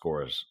multiple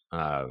scores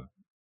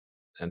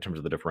in terms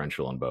of the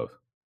differential on both.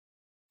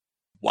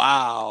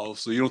 Wow.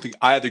 So you don't think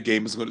either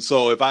game is going to...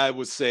 So if I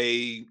would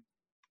say,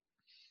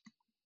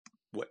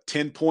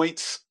 10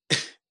 points,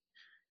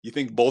 you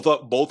think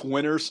both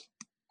winners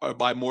are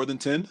by more than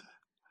 10?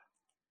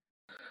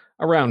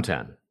 Around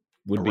 10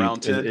 would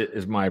Around be 10?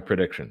 is my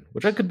prediction,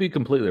 which I could be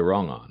completely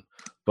wrong on.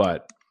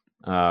 But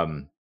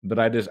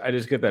I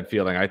just get that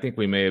feeling. I think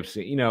we may have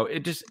seen,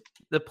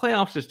 the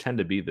playoffs just tend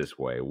to be this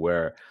way,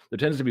 where there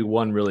tends to be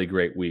one really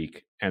great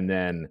week, and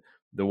then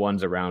the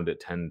ones around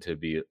it tend to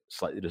be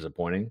slightly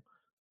disappointing.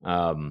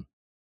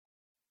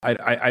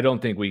 I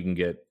don't think we can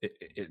get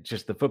it.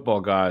 Just the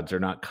football gods are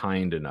not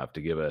kind enough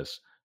to give us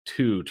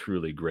 2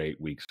 truly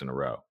great weeks in a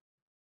row.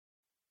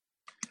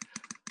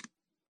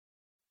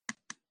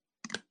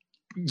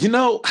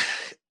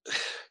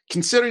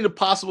 Considering the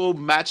possible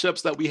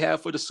matchups that we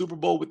have for the Super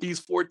Bowl with these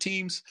 4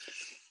 teams,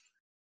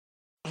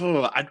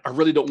 I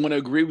really don't want to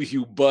agree with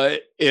you.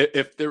 But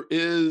if there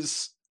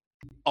is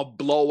a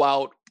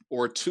blowout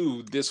or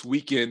 2 this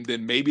weekend,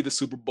 then maybe the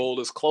Super Bowl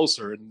is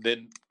closer, and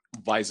then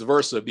vice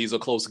versa. If these are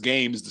close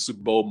games, the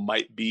Super Bowl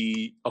might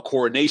be a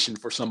coronation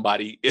for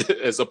somebody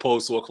as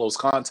opposed to a close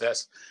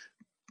contest.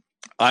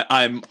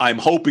 I'm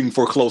hoping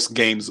for close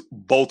games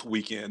both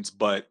weekends,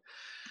 but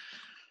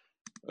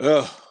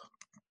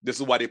this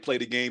is why they play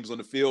the games on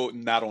the field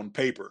and not on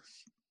paper.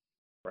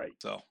 Right.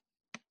 So.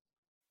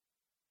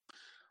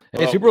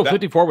 Hey, Super Bowl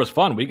 54 was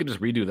fun. We could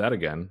just redo that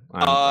again.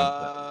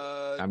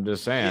 I'm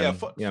just saying,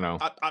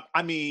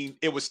 I mean,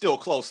 it was still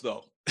close,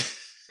 though.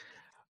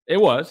 It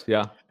was,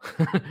 yeah.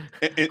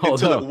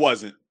 Until it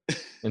wasn't.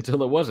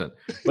 Until it wasn't.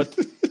 But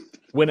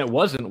when it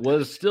wasn't,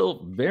 was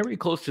still very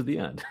close to the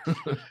end.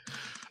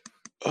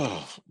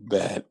 Oh,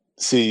 bad.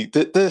 See,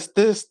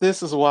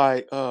 this is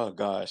why. Oh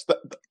gosh,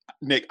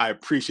 Nick, I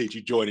appreciate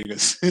you joining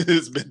us.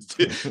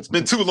 It's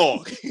been too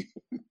long.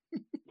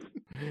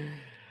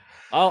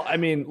 I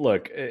mean,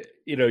 look,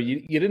 you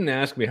didn't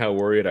ask me how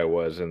worried I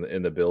was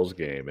in the Bills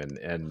game,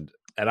 and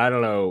I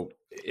don't know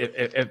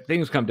if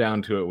things come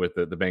down to it with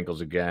the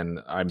Bengals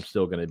again. I'm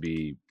still going to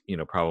be,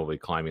 probably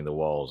climbing the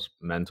walls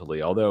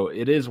mentally. Although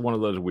it is one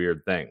of those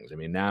weird things. I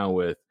mean, now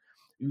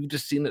you've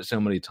just seen it so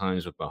many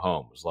times with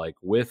Mahomes, like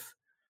with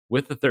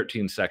the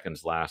 13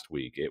 seconds last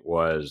week, it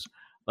was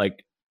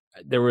like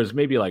there was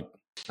maybe like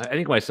I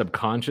think my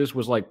subconscious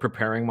was like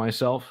preparing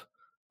myself.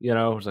 It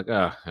was like,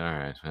 oh, all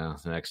right, well,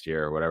 next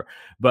year or whatever.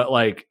 But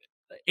like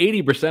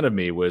 80% of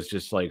me was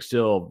just like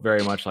still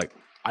very much like,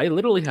 I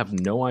literally have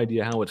no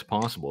idea how it's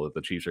possible that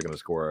the Chiefs are going to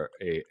score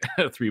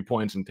 3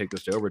 points and take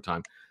this to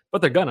overtime.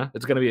 But they're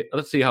it's going to be,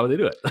 let's see how they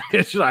do it.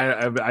 It's just,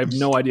 I have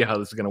no idea how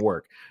this is going to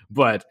work.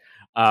 But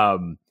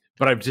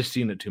I've just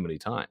seen it too many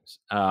times.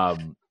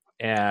 But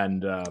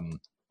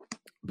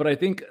I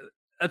think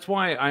that's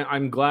why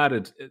I'm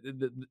glad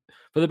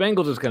for the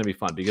Bengals. It's going to be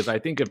fun because I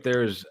think if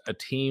there's a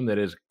team that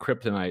is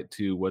kryptonite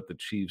to what the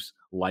Chiefs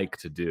like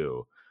to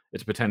do,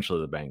 it's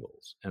potentially the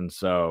Bengals. And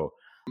so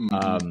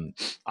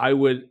I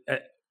would,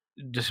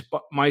 just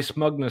my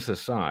smugness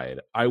aside,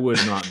 I would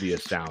not be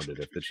astounded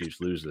if the Chiefs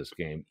lose this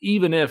game,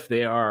 even if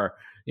they are,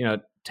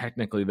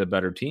 technically the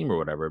better team or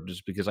whatever.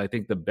 Just because I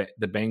think the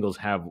Bengals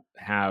have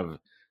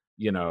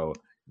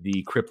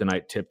the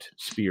kryptonite tipped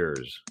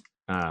spears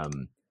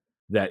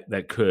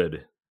that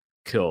could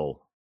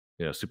kill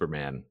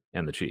Superman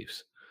and the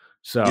Chiefs.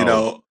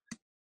 So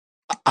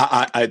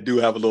I do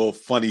have a little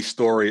funny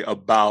story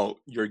about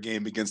your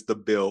game against the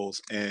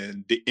Bills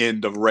and the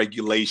end of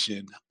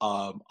regulation.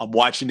 I'm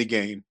watching the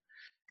game,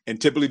 and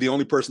typically the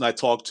only person I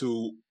talk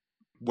to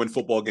when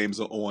football games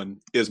are on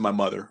is my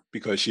mother,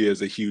 because she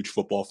is a huge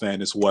football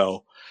fan as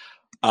well.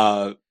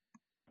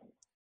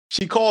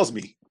 She calls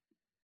me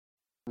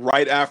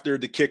right after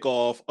the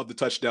kickoff of the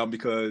touchdown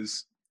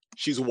because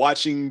she's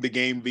watching the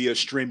game via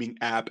streaming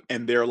app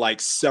and they're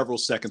like several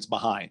seconds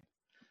behind.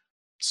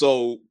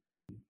 So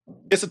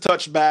it's a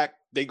touchback.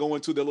 They go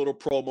into their little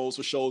promos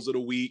for shows of the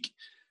week.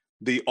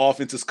 The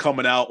offense is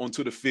coming out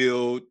onto the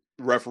field.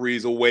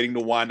 Referees are waiting to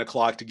wind the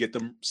clock to get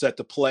them set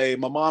to play.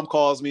 My mom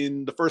calls me,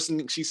 and the first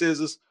thing she says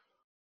is,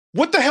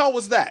 "What the hell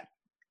was that?"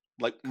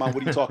 I'm like, Mom,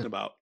 what are you talking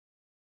about?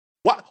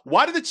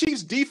 Why did the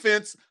Chiefs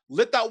defense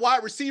let that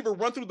wide receiver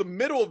run through the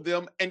middle of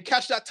them and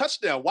catch that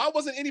touchdown? Why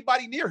wasn't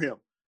anybody near him?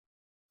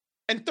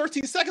 And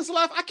 13 seconds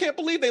left, I can't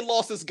believe they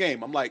lost this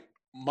game. I'm like,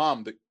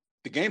 Mom,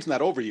 the game's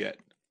not over yet.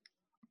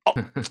 Oh,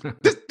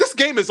 this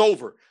game is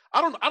over.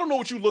 I don't know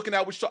what you're looking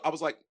at. I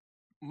was like,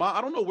 Mom,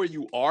 I don't know where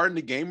you are in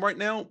the game right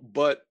now,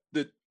 but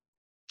the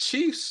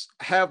Chiefs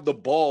have the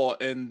ball,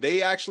 and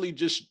they actually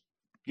just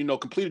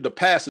completed the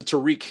pass to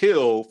Tyreek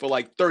Hill for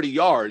like 30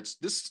 yards.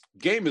 This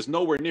game is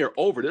nowhere near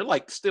over. They're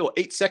like still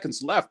 8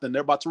 seconds left, and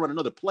they're about to run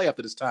another play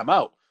after this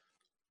timeout.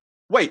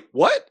 Wait,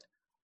 what?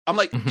 I'm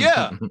like,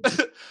 yeah.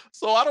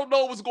 So I don't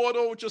know what's going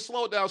on with your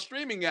slow down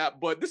streaming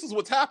app, but this is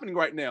what's happening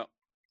right now.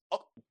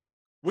 Oh,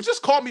 well,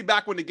 just call me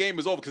back when the game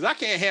is over because I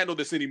can't handle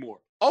this anymore.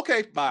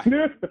 Okay, bye.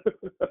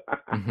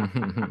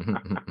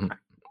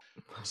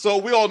 So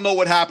we all know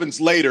what happens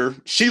later.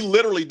 She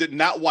literally did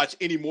not watch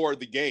any more of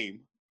the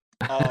game.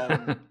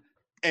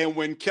 And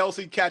when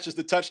Kelsey catches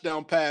the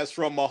touchdown pass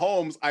from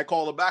Mahomes, I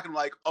call her back and I'm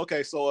like,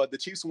 okay, so the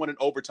Chiefs won in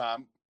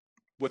overtime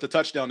with a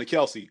touchdown to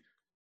Kelsey.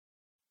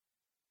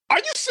 Are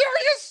you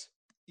serious?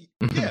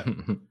 Yeah.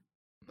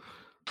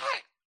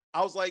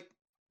 I was like,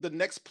 the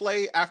next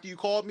play after you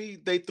called me,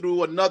 they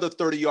threw another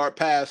 30-yard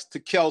pass to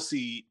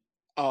Kelsey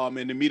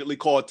and immediately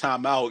called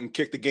timeout and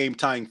kicked the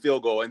game-tying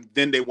field goal, and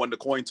then they won the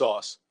coin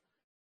toss.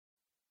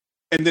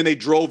 And then they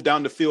drove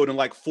down the field in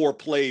like 4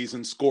 plays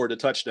and scored a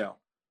touchdown.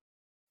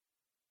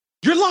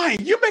 You're lying.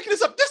 You're making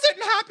this up. This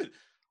didn't happen.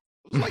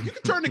 It's like you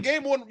can turn the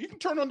game on. You can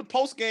turn on the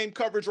post-game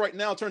coverage right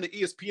now. Turn to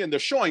ESPN. They're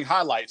showing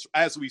highlights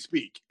as we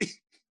speak.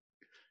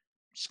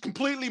 It's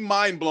completely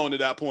mind blown at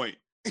that point.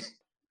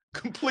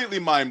 Completely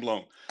mind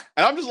blown.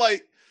 And I'm just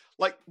like,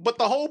 but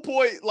the whole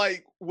point,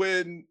 like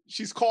when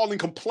she's calling,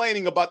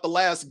 complaining about the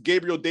last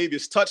Gabriel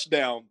Davis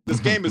touchdown, this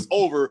game is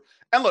over.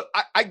 And look,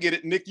 I get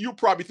it, Nick. You're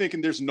probably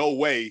thinking there's no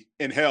way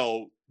in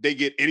hell they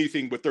get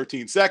anything with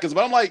 13 seconds.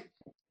 But I'm like,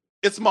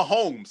 it's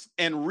Mahomes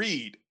and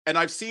Reed. And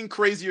I've seen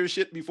crazier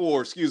shit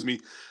before,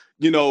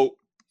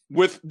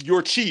 with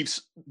your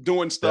Chiefs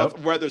doing stuff,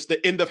 whether it's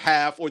the end of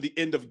half or the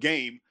end of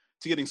game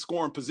to getting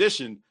scoring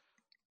position.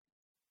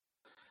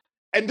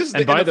 And this is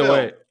the by NFL. The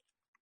way,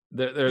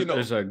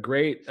 there's a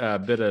great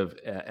bit of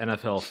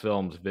NFL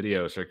Films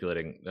video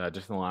circulating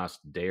just in the last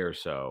day or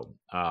so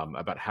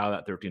about how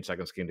that 13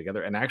 seconds came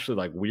together. And actually,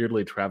 like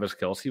weirdly, Travis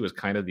Kelce was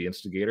kind of the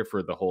instigator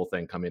for the whole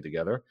thing coming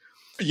together.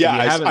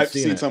 Yeah, I've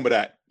seen some of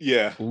that.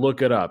 Yeah.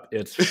 Look it up.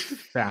 It's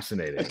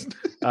fascinating.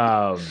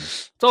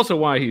 It's also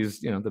why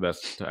he's, the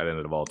best tight end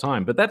of all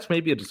time. But that's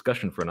maybe a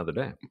discussion for another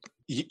day.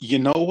 You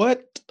know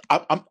what?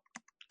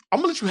 I'm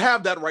going to let you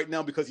have that right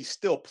now because he's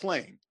still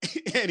playing.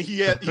 And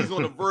he's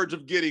on the verge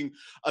of getting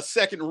a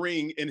second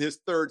ring in his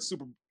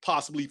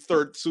possibly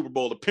third Super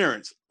Bowl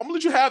appearance. I'm going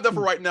to let you have that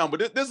for right now.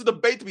 But there's a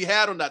debate to be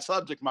had on that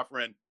subject, my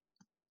friend.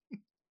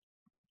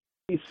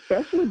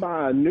 Especially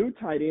by a new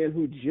tight end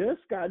who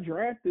just got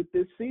drafted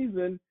this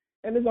season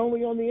and is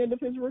only on the end of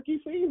his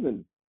rookie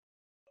season.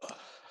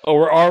 Oh,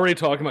 we're already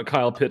talking about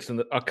Kyle Pitts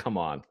and come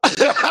on.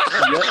 Yep.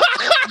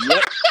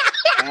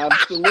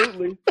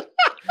 Absolutely.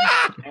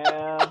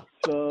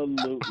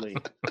 Absolutely.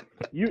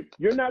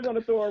 You're not going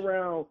to throw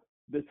around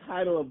the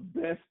title of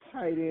best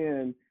tight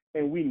end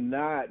and we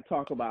not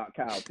talk about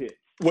Kyle Pitts.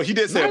 Well, he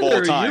did say Neither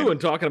all time. You and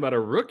talking about a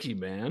rookie,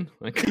 man.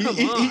 Like, come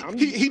on.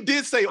 He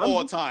did say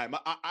all time.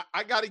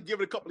 I got to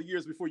give it a couple of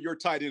years before your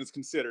tight end is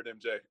considered,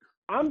 MJ.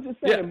 I'm just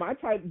saying, my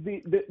tight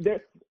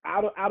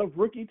out of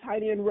rookie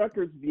tight end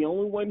records, the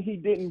only one he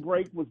didn't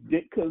break was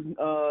Ditka's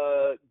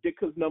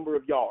number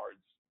of yards.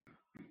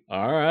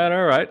 All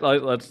right.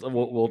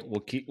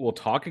 We'll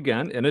talk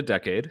again in a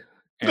decade.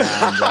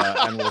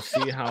 And we'll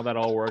see how that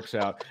all works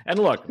out. And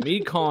look, me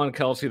calling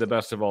Kelce the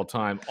best of all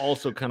time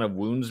also kind of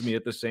wounds me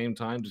at the same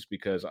time, just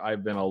because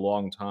I've been a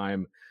long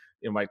time.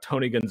 Like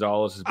Tony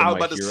Gonzalez has been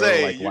my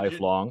hero,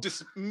 lifelong.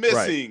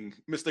 Dismissing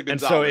Mr.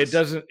 Gonzalez,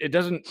 and so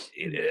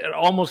it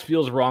almost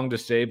feels wrong to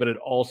say, but it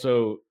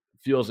also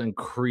feels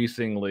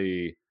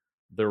increasingly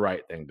the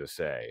right thing to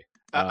say.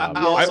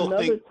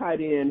 Another tight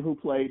end who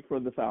played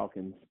for the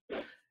Falcons.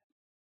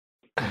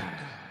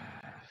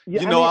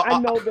 Yeah, I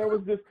know there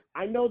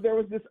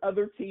was this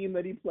other team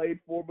that he played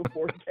for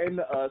before he came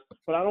to us,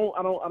 but I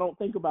don't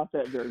think about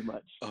that very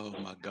much. Oh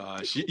my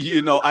gosh.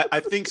 I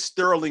think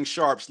Sterling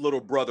Sharp's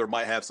little brother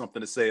might have something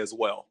to say as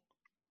well.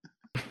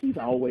 He's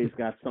always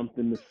got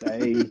something to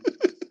say.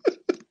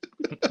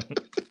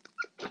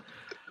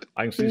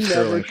 I can see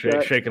Sterling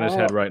shaking his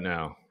head right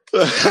now.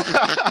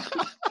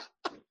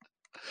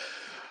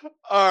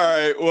 All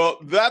right. Well,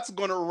 that's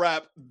going to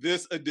wrap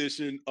this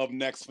edition of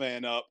Next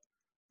Fan Up.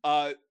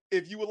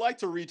 If you would like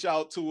to reach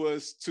out to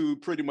us to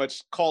pretty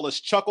much call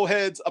us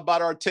chuckleheads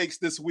about our takes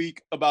this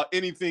week, about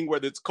anything,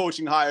 whether it's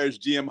coaching hires,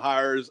 GM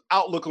hires,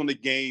 outlook on the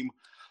game,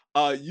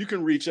 You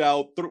can reach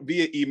out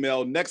via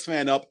email,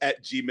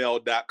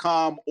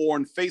 nextfanup@gmail.com, or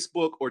on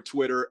Facebook or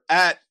Twitter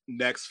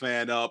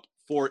 @nextfanup.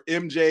 For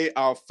MJ,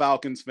 our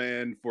Falcons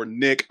fan, for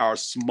Nick, our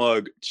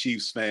smug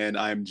Chiefs fan,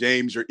 I am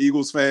James, your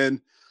Eagles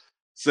fan,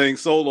 saying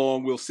so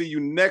long. We'll see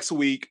you next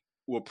week.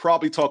 We'll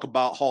probably talk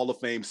about Hall of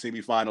Fame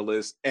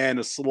semifinalists and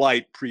a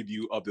slight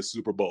preview of the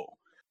Super Bowl.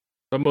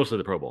 But mostly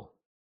the Pro Bowl.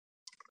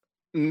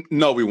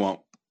 No, we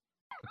won't.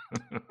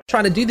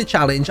 Trying to do the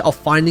challenge of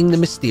finding the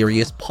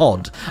mysterious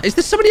pod. Is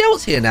there somebody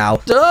else here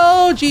now?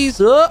 Oh,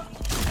 Jesus.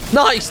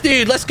 Nice,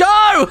 dude. Let's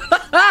go.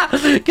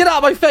 Get out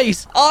of my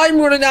face. I'm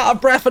running out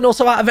of breath and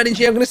also out of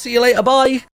energy. I'm going to see you later. Bye.